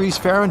 14 degrees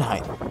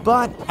Fahrenheit,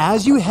 but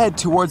as you head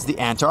towards the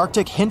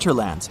Antarctic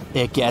hinterlands,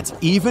 it gets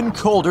even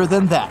colder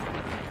than that.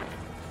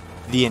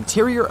 The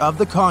interior of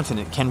the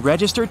continent can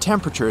register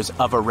temperatures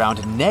of around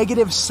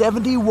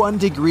 -71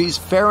 degrees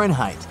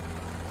Fahrenheit.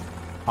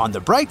 On the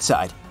bright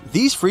side,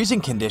 these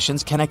freezing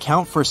conditions can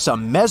account for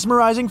some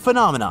mesmerizing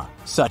phenomena,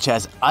 such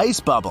as ice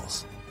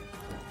bubbles.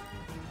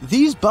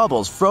 These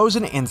bubbles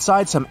frozen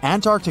inside some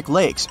Antarctic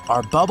lakes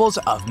are bubbles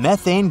of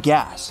methane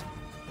gas.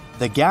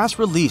 The gas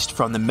released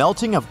from the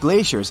melting of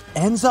glaciers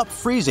ends up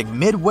freezing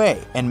midway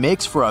and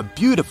makes for a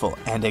beautiful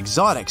and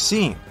exotic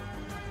scene.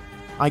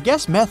 I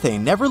guess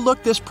methane never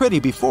looked this pretty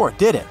before,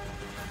 did it?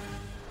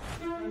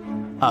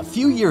 A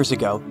few years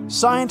ago,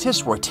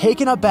 scientists were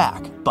taken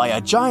aback by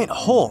a giant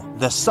hole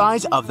the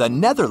size of the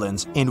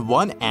Netherlands in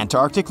one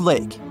Antarctic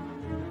lake.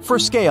 For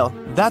scale,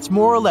 that's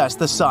more or less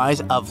the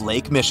size of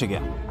Lake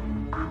Michigan.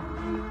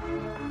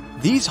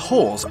 These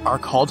holes are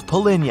called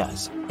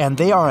polynyas, and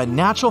they are a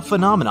natural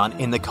phenomenon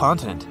in the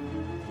continent.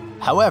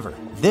 However,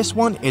 this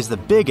one is the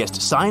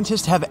biggest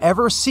scientists have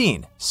ever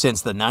seen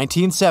since the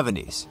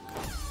 1970s.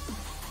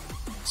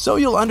 So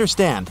you'll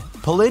understand,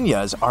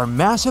 polynyas are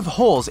massive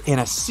holes in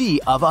a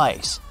sea of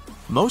ice.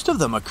 Most of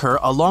them occur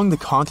along the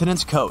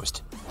continent's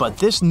coast, but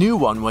this new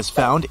one was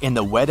found in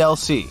the Weddell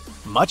Sea,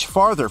 much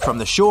farther from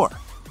the shore.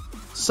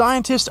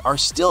 Scientists are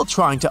still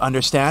trying to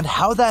understand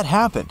how that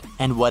happened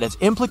and what its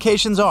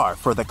implications are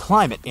for the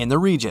climate in the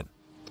region.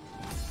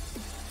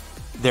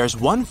 There's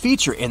one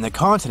feature in the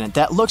continent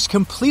that looks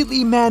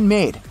completely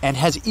man-made and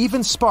has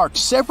even sparked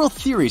several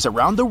theories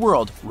around the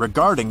world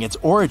regarding its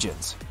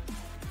origins.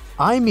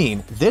 I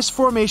mean, this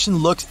formation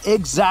looks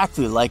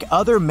exactly like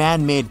other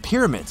man-made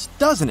pyramids,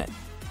 doesn't it?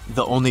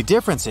 The only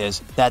difference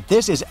is that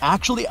this is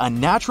actually a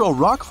natural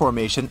rock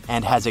formation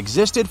and has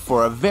existed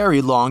for a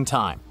very long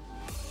time.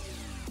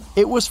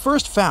 It was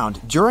first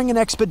found during an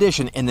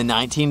expedition in the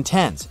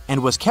 1910s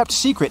and was kept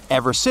secret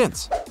ever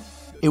since.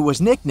 It was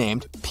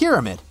nicknamed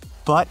Pyramid,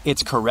 but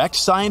its correct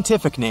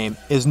scientific name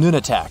is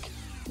Nunatak,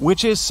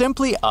 which is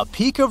simply a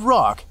peak of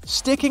rock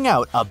sticking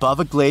out above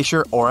a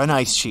glacier or an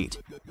ice sheet.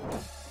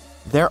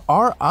 There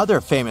are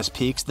other famous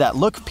peaks that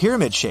look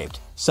pyramid-shaped,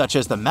 such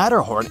as the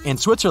Matterhorn in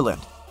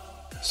Switzerland.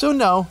 So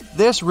no,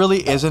 this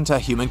really isn't a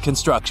human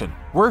construction,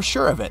 we're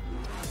sure of it.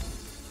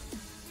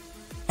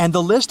 And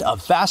the list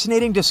of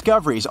fascinating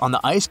discoveries on the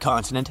ice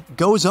continent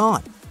goes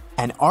on.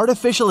 An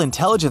artificial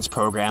intelligence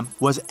program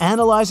was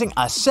analyzing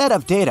a set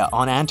of data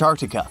on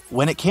Antarctica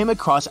when it came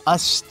across a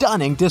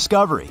stunning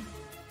discovery.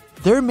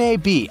 There may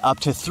be up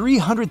to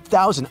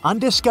 300,000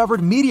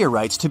 undiscovered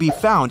meteorites to be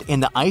found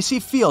in the icy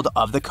field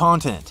of the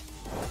continent.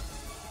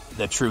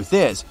 The truth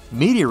is,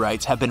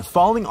 meteorites have been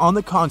falling on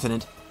the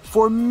continent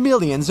for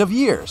millions of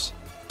years.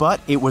 But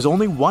it was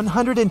only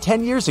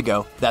 110 years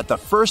ago that the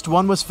first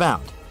one was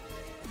found.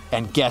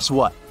 And guess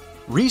what?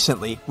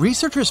 Recently,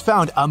 researchers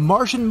found a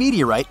Martian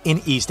meteorite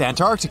in East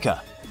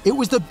Antarctica. It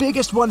was the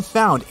biggest one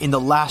found in the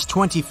last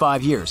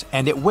 25 years,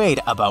 and it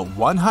weighed about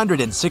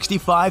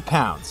 165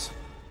 pounds.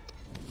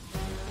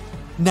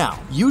 Now,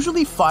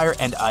 usually fire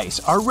and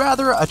ice are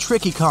rather a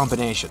tricky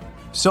combination,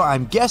 so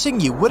I'm guessing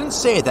you wouldn't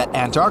say that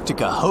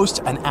Antarctica hosts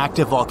an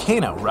active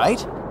volcano,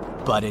 right?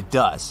 But it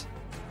does.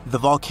 The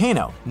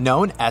volcano,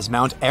 known as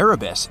Mount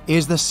Erebus,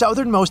 is the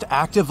southernmost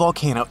active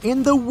volcano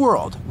in the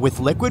world with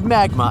liquid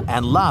magma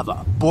and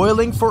lava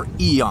boiling for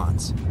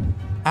eons.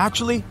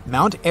 Actually,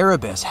 Mount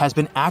Erebus has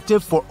been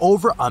active for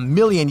over 1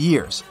 million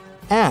years,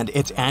 and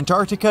it's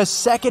Antarctica's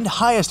second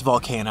highest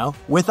volcano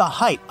with a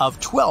height of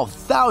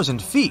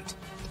 12,000 feet.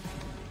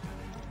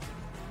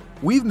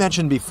 We've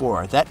mentioned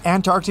before that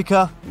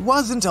Antarctica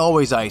wasn't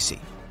always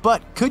icy,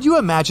 but could you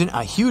imagine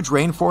a huge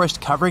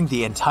rainforest covering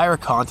the entire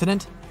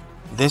continent?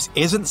 This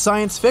isn't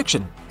science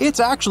fiction,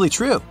 it's actually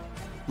true.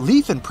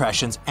 Leaf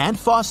impressions and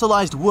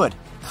fossilized wood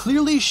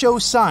clearly show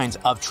signs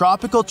of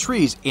tropical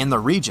trees in the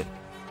region.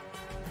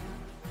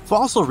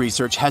 Fossil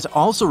research has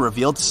also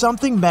revealed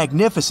something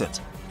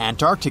magnificent.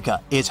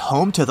 Antarctica is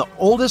home to the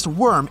oldest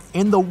worm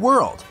in the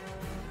world.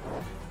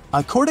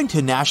 According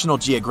to National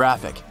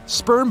Geographic,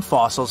 sperm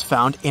fossils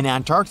found in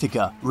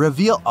Antarctica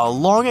reveal a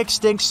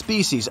long-extinct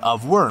species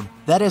of worm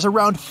that is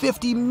around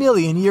 50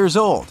 million years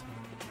old.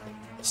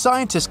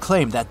 Scientists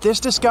claim that this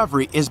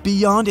discovery is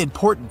beyond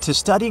important to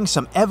studying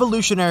some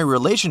evolutionary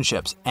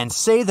relationships and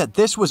say that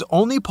this was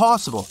only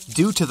possible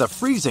due to the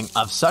freezing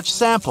of such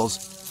samples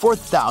for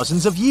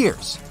thousands of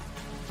years.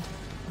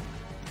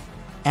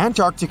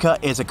 Antarctica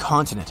is a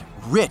continent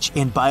rich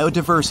in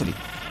biodiversity.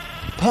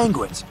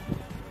 Penguins,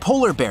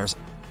 polar bears,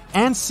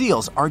 and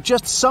seals are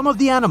just some of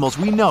the animals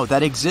we know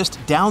that exist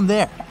down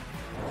there.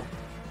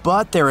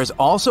 But there is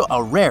also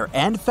a rare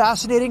and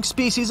fascinating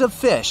species of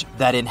fish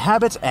that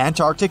inhabits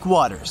Antarctic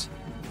waters.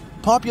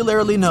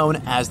 Popularly known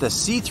as the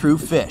see-through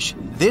fish,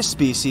 this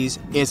species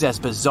is as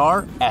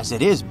bizarre as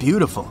it is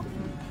beautiful.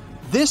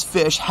 This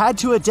fish had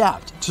to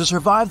adapt to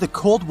survive the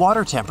cold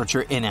water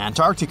temperature in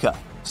Antarctica,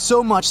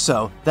 so much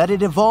so that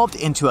it evolved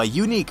into a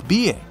unique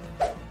being.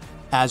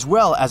 As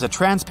well as a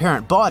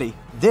transparent body,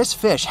 this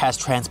fish has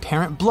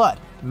transparent blood,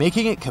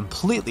 making it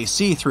completely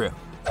see-through.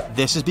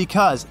 This is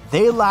because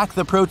they lack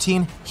the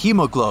protein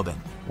hemoglobin,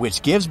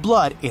 which gives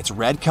blood its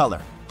red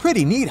color.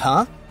 Pretty neat,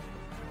 huh?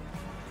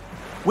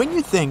 When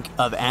you think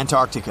of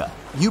Antarctica,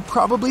 you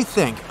probably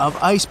think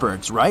of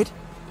icebergs, right?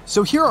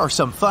 So here are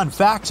some fun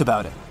facts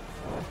about it.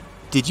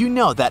 Did you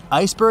know that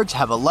icebergs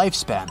have a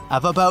lifespan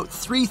of about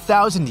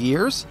 3,000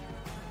 years?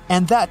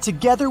 And that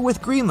together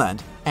with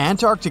Greenland,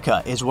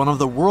 Antarctica is one of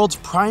the world's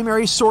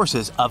primary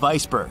sources of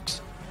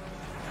icebergs.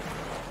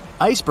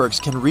 Icebergs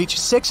can reach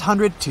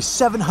 600 to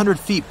 700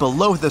 feet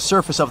below the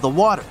surface of the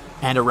water,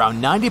 and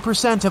around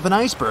 90% of an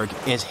iceberg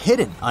is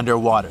hidden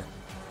underwater.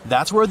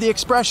 That's where the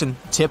expression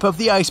tip of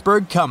the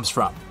iceberg comes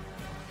from.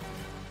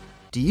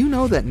 Do you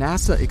know that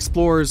NASA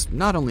explores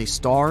not only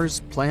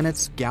stars,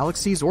 planets,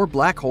 galaxies, or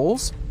black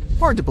holes?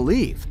 Hard to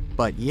believe,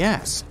 but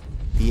yes.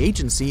 The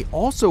agency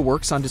also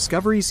works on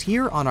discoveries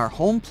here on our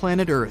home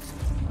planet Earth.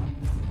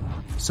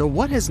 So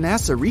what has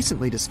NASA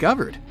recently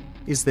discovered?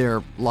 Is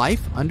there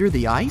life under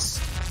the ice?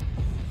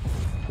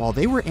 While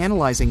they were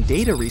analyzing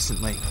data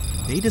recently,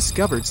 they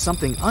discovered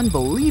something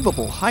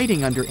unbelievable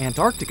hiding under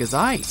Antarctica's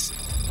ice.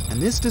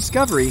 And this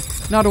discovery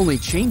not only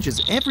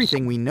changes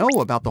everything we know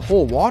about the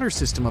whole water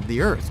system of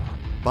the Earth,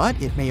 but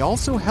it may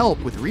also help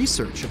with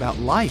research about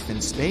life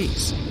in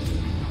space.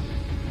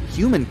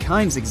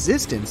 Humankind's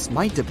existence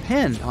might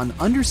depend on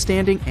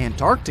understanding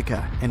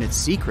Antarctica and its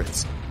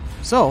secrets.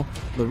 So,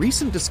 the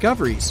recent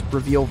discoveries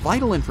reveal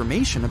vital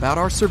information about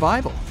our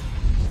survival.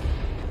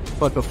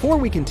 But before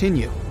we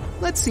continue,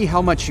 let's see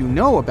how much you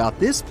know about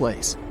this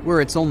place,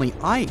 where it's only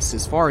ice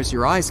as far as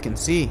your eyes can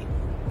see.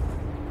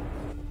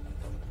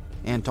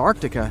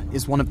 Antarctica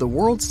is one of the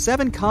world's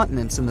 7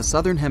 continents in the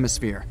southern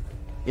hemisphere.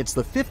 It's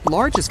the 5th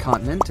largest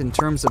continent in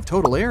terms of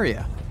total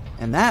area,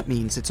 and that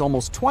means it's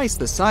almost twice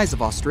the size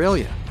of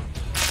Australia.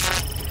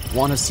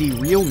 Want to see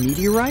real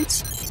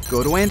meteorites?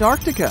 Go to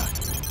Antarctica.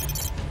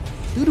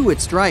 Due to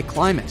its dry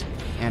climate,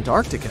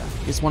 Antarctica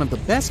is one of the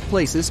best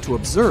places to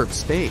observe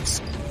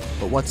space.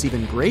 But what's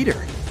even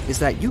greater is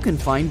that you can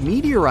find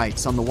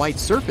meteorites on the white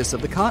surface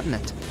of the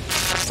continent.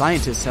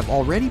 Scientists have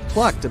already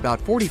plucked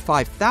about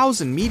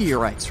 45,000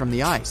 meteorites from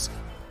the ice,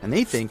 and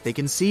they think they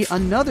can see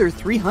another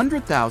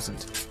 300,000.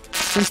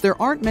 Since there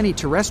aren't many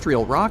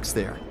terrestrial rocks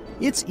there,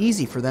 it's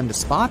easy for them to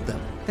spot them,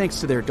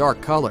 thanks to their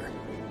dark color.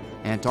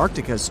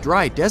 Antarctica's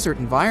dry desert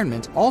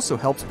environment also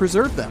helps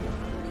preserve them,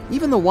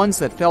 even the ones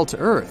that fell to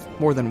Earth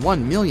more than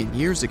 1 million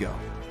years ago.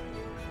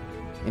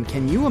 And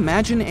can you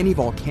imagine any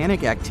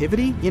volcanic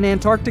activity in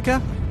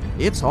Antarctica?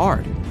 It's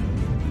hard.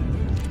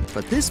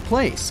 But this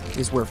place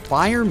is where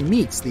fire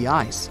meets the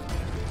ice.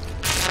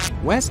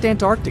 West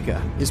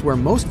Antarctica is where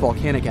most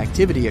volcanic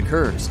activity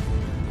occurs.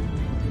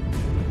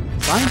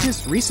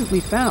 Scientists recently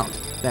found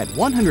that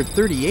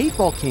 138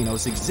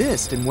 volcanoes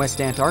exist in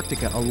West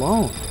Antarctica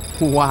alone.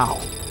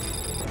 Wow!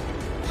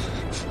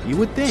 You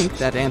would think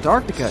that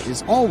Antarctica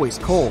is always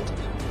cold,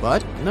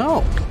 but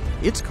no.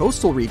 Its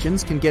coastal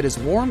regions can get as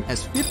warm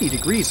as 50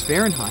 degrees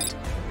Fahrenheit.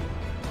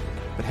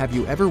 But have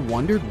you ever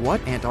wondered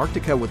what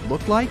Antarctica would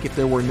look like if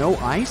there were no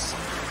ice?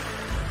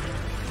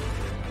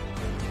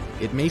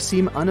 It may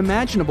seem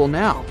unimaginable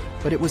now,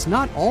 but it was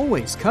not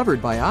always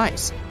covered by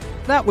ice.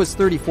 That was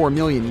 34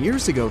 million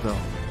years ago, though,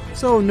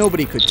 so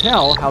nobody could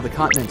tell how the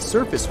continent's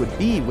surface would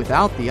be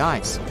without the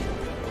ice.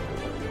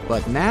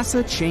 But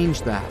NASA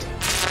changed that.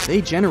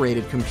 They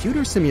generated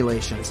computer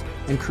simulations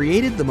and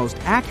created the most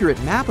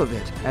accurate map of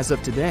it as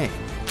of today.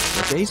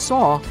 What they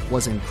saw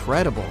was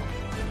incredible.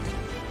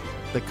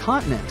 The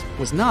continent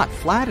was not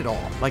flat at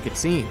all like it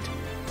seemed.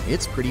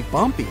 It's pretty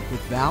bumpy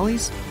with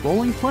valleys,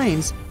 rolling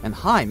plains, and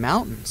high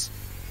mountains.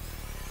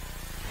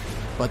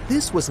 But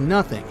this was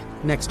nothing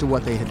next to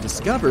what they had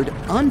discovered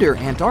under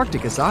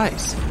Antarctica's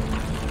ice.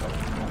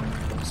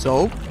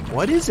 So,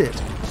 what is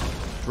it?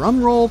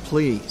 Drum roll,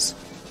 please.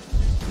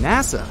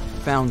 NASA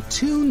found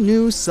 2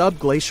 new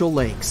subglacial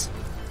lakes.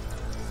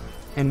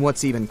 And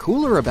what's even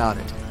cooler about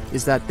it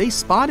is that they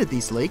spotted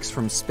these lakes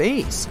from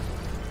space.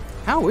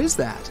 How is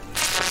that?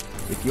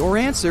 If your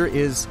answer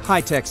is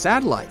high-tech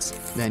satellites,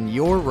 then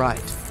you're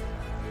right.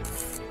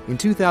 In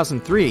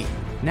 2003,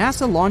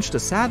 NASA launched a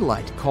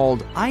satellite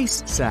called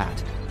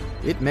IceSat.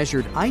 It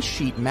measured ice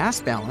sheet mass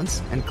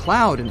balance and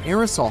cloud and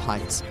aerosol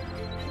heights.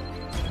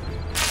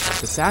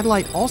 The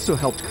satellite also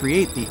helped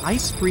create the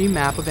ice-free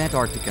map of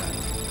Antarctica.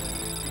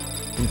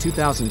 In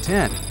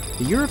 2010,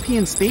 the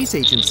European Space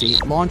Agency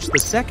launched the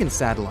second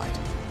satellite,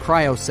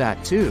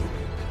 CryoSat-2.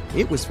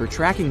 It was for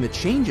tracking the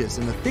changes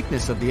in the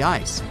thickness of the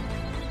ice.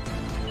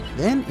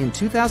 Then, in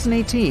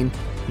 2018,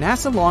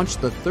 NASA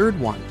launched the third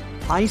one,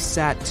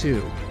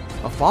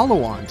 IceSat-2, a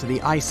follow-on to the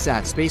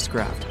IceSat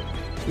spacecraft.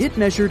 It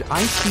measured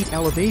ice sheet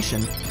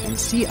elevation and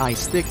sea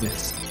ice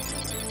thickness.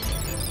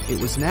 It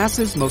was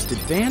NASA's most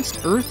advanced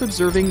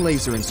Earth-observing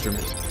laser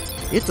instrument.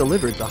 It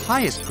delivered the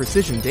highest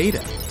precision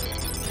data.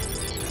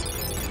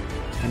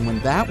 And when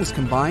that was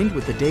combined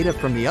with the data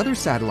from the other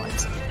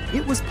satellites,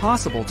 it was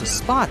possible to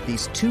spot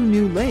these two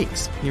new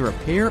lakes near a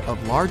pair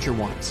of larger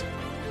ones.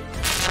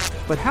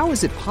 But how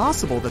is it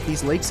possible that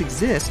these lakes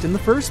exist in the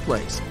first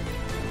place?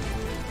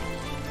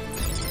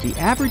 The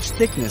average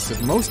thickness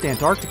of most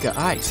Antarctica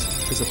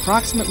ice is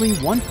approximately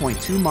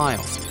 1.2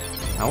 miles.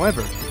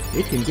 However,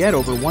 it can get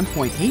over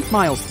 1.8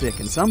 miles thick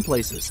in some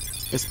places,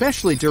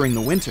 especially during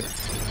the winter.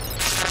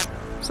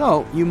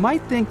 So, you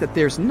might think that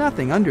there's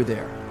nothing under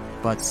there,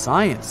 but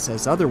science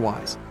says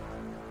otherwise.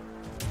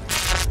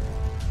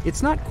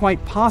 It's not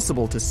quite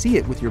possible to see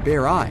it with your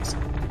bare eyes,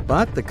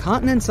 but the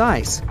continent's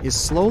ice is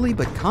slowly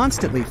but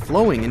constantly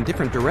flowing in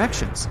different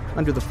directions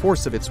under the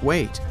force of its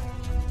weight.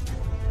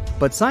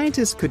 But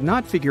scientists could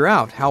not figure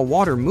out how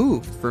water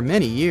moved for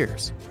many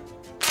years.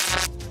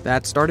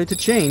 That started to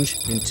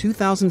change in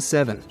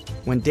 2007,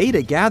 when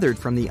data gathered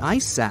from the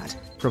IceSat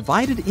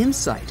provided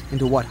insight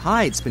into what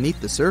hides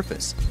beneath the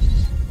surface.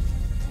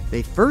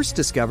 They first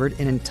discovered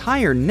an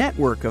entire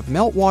network of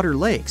meltwater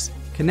lakes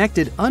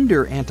connected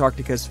under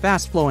Antarctica's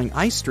fast-flowing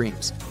ice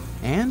streams,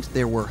 and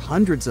there were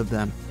hundreds of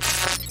them.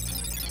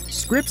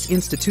 Scripps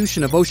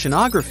Institution of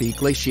Oceanography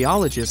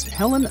glaciologist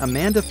Helen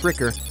Amanda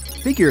Fricker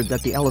figured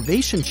that the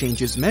elevation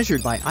changes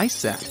measured by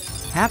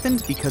IceSat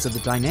happened because of the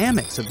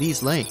dynamics of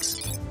these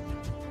lakes.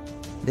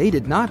 They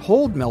did not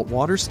hold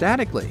meltwater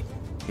statically.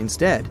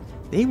 Instead,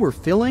 they were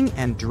filling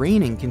and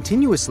draining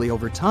continuously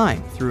over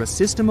time through a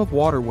system of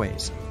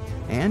waterways.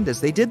 And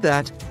as they did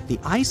that, the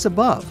ice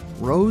above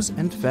rose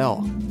and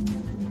fell.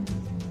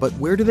 But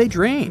where do they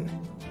drain?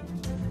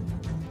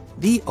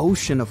 The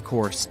ocean, of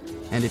course,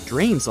 and it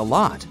drains a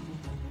lot.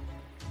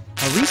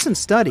 A recent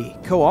study,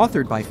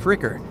 co-authored by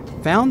Fricker,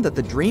 found that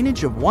the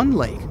drainage of one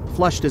lake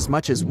flushed as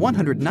much as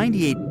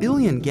 198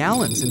 billion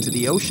gallons into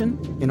the ocean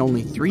in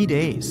only 3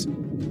 days.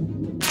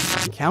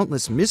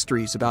 Countless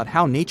mysteries about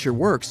how nature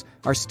works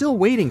are still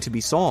waiting to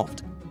be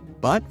solved.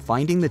 But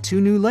finding the two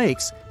new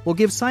lakes will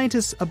give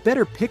scientists a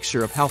better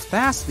picture of how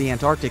fast the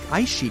Antarctic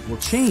ice sheet will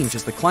change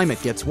as the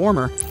climate gets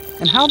warmer,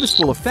 and how this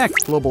will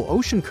affect global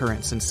ocean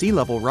currents and sea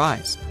level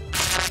rise.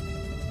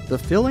 The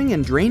filling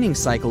and draining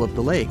cycle of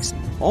the lakes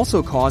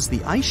also caused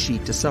the ice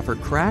sheet to suffer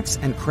cracks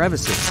and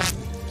crevices.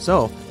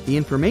 So, the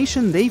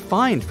information they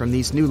find from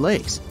these new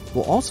lakes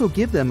will also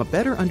give them a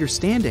better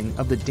understanding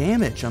of the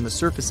damage on the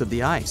surface of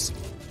the ice.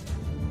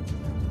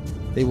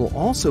 They will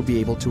also be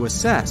able to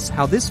assess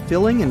how this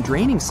filling and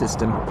draining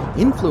system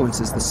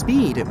influences the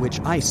speed at which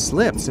ice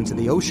slips into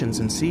the oceans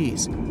and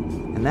seas.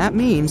 And that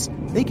means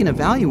they can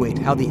evaluate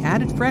how the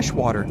added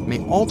freshwater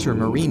may alter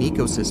marine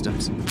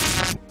ecosystems.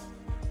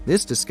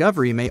 This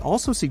discovery may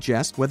also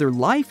suggest whether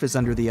life is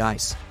under the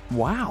ice.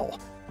 Wow!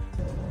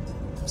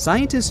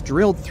 Scientists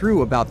drilled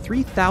through about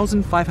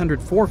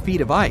 3,504 feet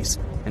of ice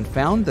and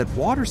found that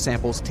water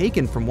samples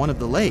taken from one of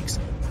the lakes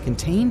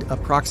contained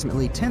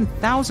approximately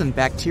 10,000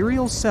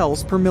 bacterial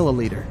cells per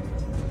milliliter.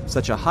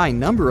 Such a high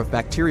number of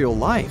bacterial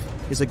life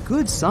is a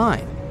good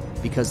sign,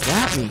 because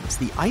that means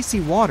the icy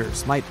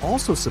waters might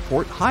also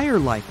support higher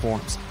life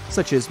forms,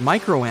 such as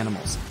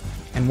microanimals,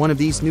 and one of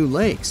these new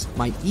lakes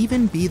might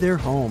even be their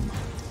home.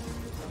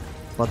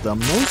 But the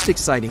most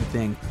exciting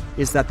thing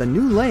is that the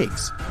new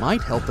lakes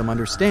might help them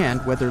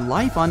understand whether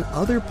life on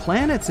other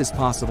planets is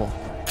possible.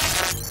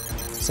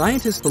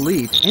 Scientists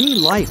believe any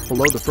life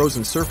below the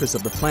frozen surface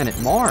of the planet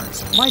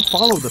Mars might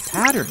follow the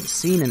patterns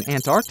seen in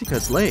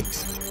Antarctica's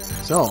lakes.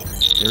 So,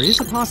 there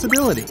is a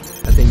possibility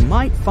that they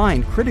might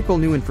find critical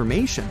new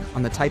information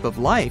on the type of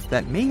life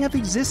that may have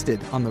existed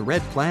on the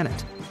red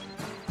planet.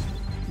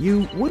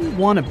 You wouldn't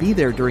want to be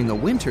there during the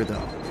winter,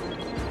 though.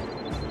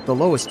 The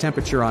lowest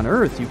temperature on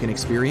Earth you can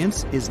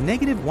experience is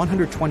negative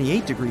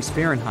 128 degrees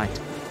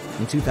Fahrenheit.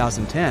 In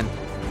 2010,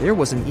 there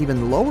was an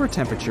even lower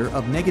temperature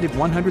of negative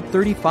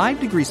 135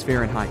 degrees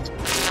Fahrenheit.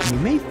 And you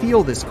may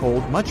feel this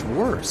cold much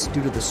worse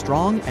due to the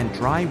strong and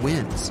dry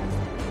winds.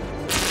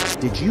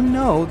 Did you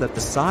know that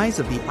the size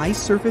of the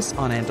ice surface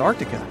on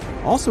Antarctica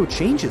also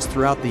changes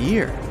throughout the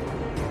year?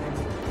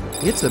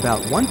 It's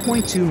about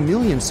 1.2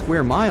 million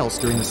square miles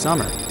during the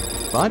summer,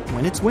 but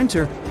when it's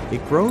winter,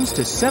 it grows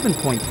to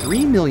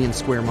 7.3 million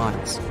square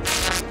miles.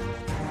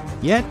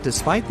 Yet,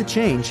 despite the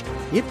change,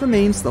 it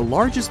remains the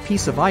largest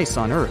piece of ice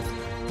on Earth.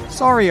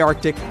 Sorry,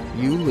 Arctic,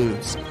 you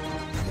lose.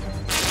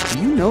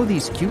 Do you know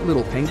these cute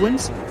little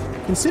penguins?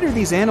 Consider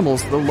these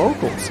animals the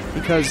locals,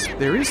 because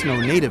there is no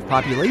native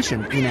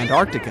population in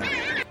Antarctica.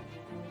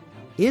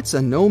 It's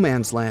a no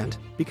man's land,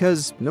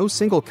 because no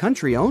single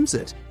country owns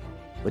it.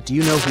 But do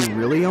you know who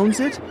really owns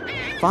it?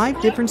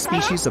 5 different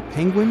species of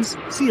penguins,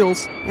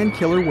 seals, and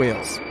killer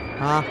whales.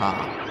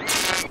 Ha.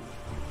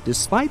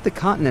 Despite the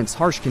continent's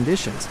harsh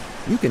conditions,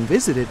 you can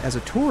visit it as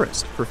a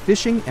tourist for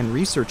fishing and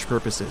research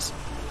purposes.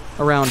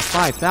 Around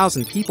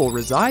 5,000 people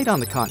reside on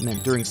the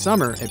continent during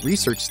summer at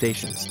research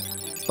stations.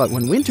 But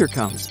when winter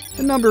comes,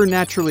 the number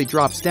naturally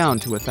drops down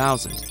to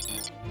 1,000.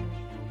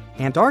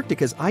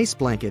 Antarctica's ice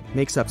blanket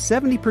makes up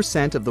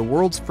 70% of the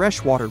world's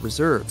freshwater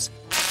reserves.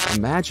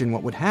 Imagine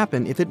what would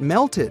happen if it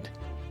melted.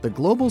 The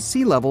global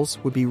sea levels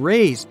would be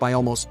raised by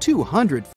almost 200